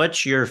 then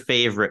what's your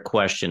favorite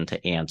question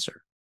to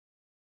answer?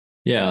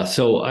 Yeah.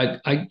 So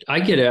I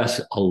get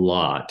asked a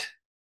lot.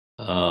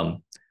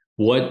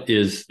 What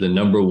is the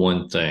number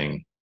one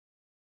thing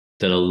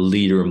that a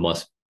leader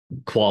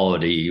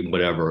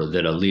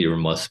that a leader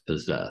must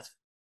possess?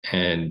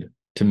 And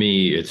to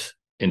me, it's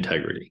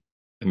integrity.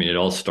 I mean, it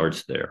all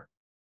starts there,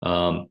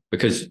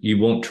 because you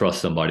won't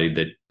trust somebody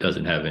that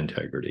doesn't have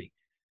integrity.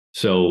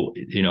 So,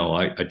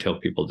 I tell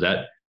people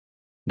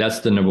that's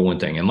the number one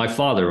thing. And my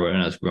father, when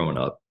I was growing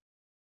up,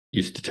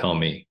 used to tell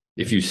me,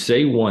 if you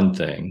say one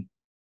thing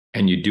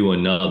and you do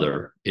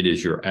another, it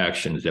is your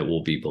actions that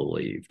will be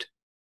believed.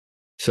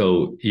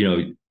 So,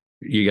 you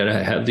got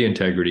to have the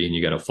integrity and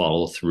you got to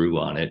follow through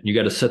on it. You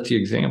got to set the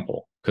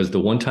example, because the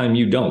one time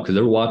you don't, because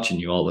they're watching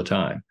you all the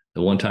time,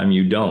 the one time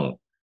you don't,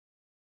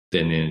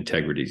 then the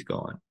integrity's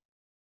gone.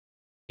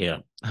 Yeah,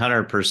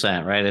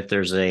 100%, right? If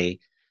there's a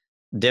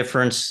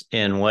difference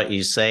in what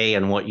you say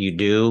and what you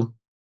do,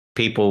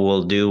 people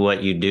will do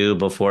what you do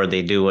before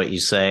they do what you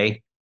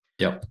say.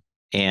 Yep.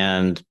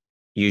 and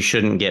you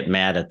shouldn't get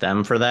mad at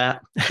them for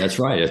that. That's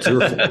right. It's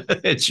your fault.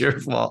 It's your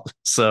fault.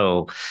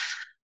 So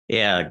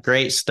yeah,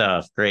 great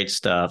stuff. Great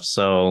stuff.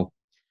 So,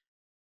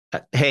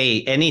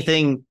 hey,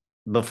 anything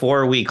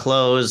before we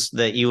close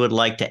that you would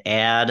like to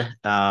add?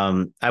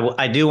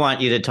 I do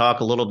want you to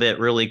talk a little bit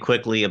really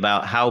quickly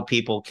about how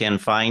people can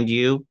find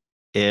you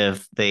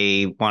if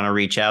they want to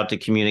reach out to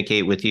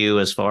communicate with you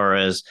as far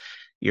as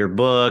your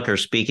book or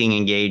speaking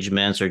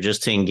engagements, or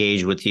just to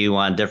engage with you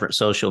on different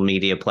social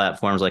media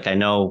platforms. Like I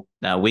know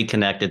we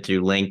connected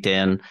through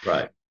LinkedIn.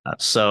 Right.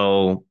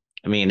 So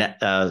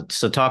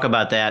talk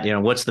about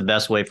that. What's the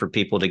best way for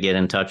people to get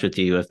in touch with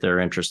you if they're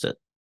interested?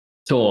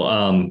 So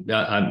I'm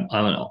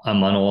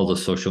on all the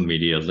social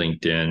media: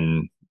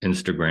 LinkedIn,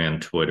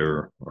 Instagram,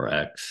 Twitter, or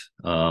X,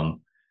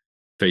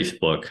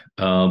 Facebook.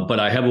 But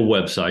I have a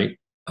website,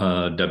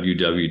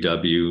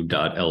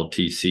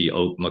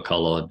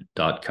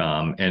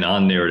 www.ltcoakmcculloch.com, and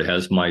on there it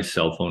has my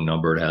cell phone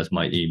number, it has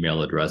my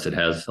email address, it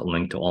has a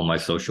link to all my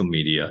social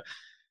media.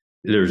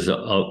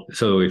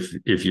 So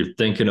if you're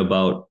thinking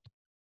about,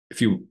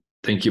 if you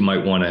think you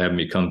might want to have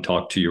me come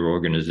talk to your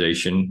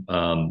organization,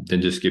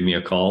 then just give me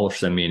a call or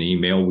send me an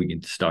email. We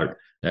can start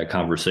that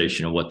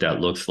conversation of what that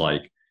looks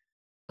like.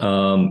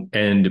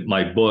 And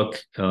my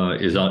book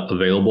is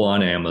available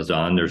on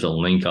Amazon. There's a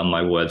link on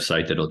my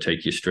website that'll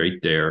take you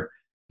straight there.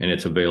 And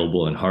it's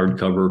available in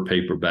hardcover,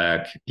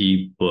 paperback,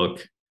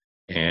 ebook,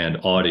 and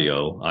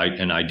audio.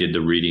 I did the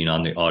reading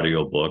on the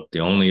audio book. The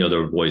only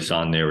other voice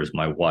on there is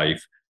my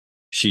wife.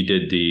 She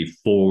did the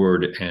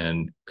forward,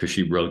 and because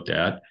she wrote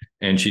that,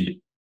 and she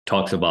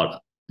talks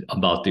about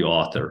the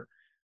author.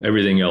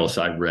 Everything else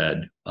I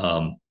read.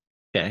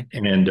 Okay.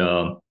 And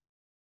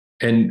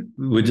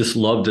would just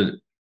love to,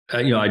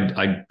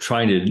 I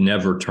try to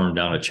never turn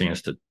down a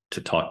chance to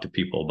talk to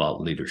people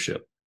about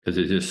leadership, because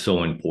it is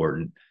so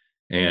important.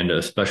 And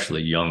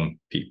especially young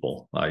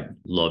people. I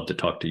love to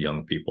talk to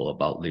young people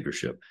about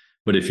leadership.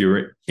 But if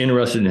you're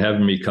interested in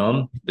having me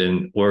come,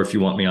 then, or if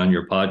you want me on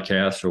your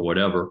podcast or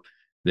whatever,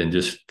 then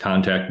just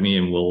contact me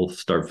and we'll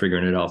start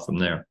figuring it out from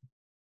there.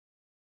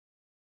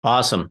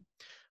 Awesome.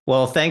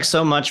 Well, thanks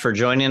so much for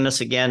joining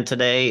us again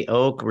today,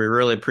 Oak. We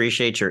really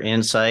appreciate your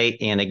insight.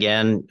 And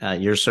again,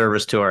 your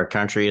service to our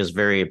country is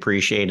very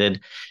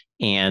appreciated.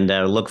 And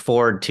look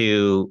forward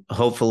to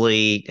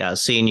hopefully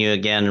seeing you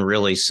again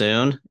really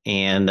soon.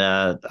 And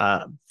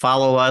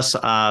follow us,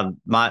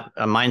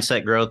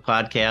 Mindset Growth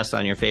Podcast,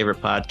 on your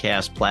favorite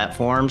podcast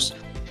platforms.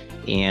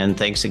 And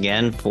thanks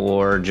again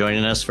for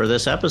joining us for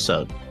this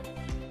episode.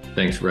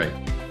 Thanks,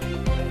 Ray.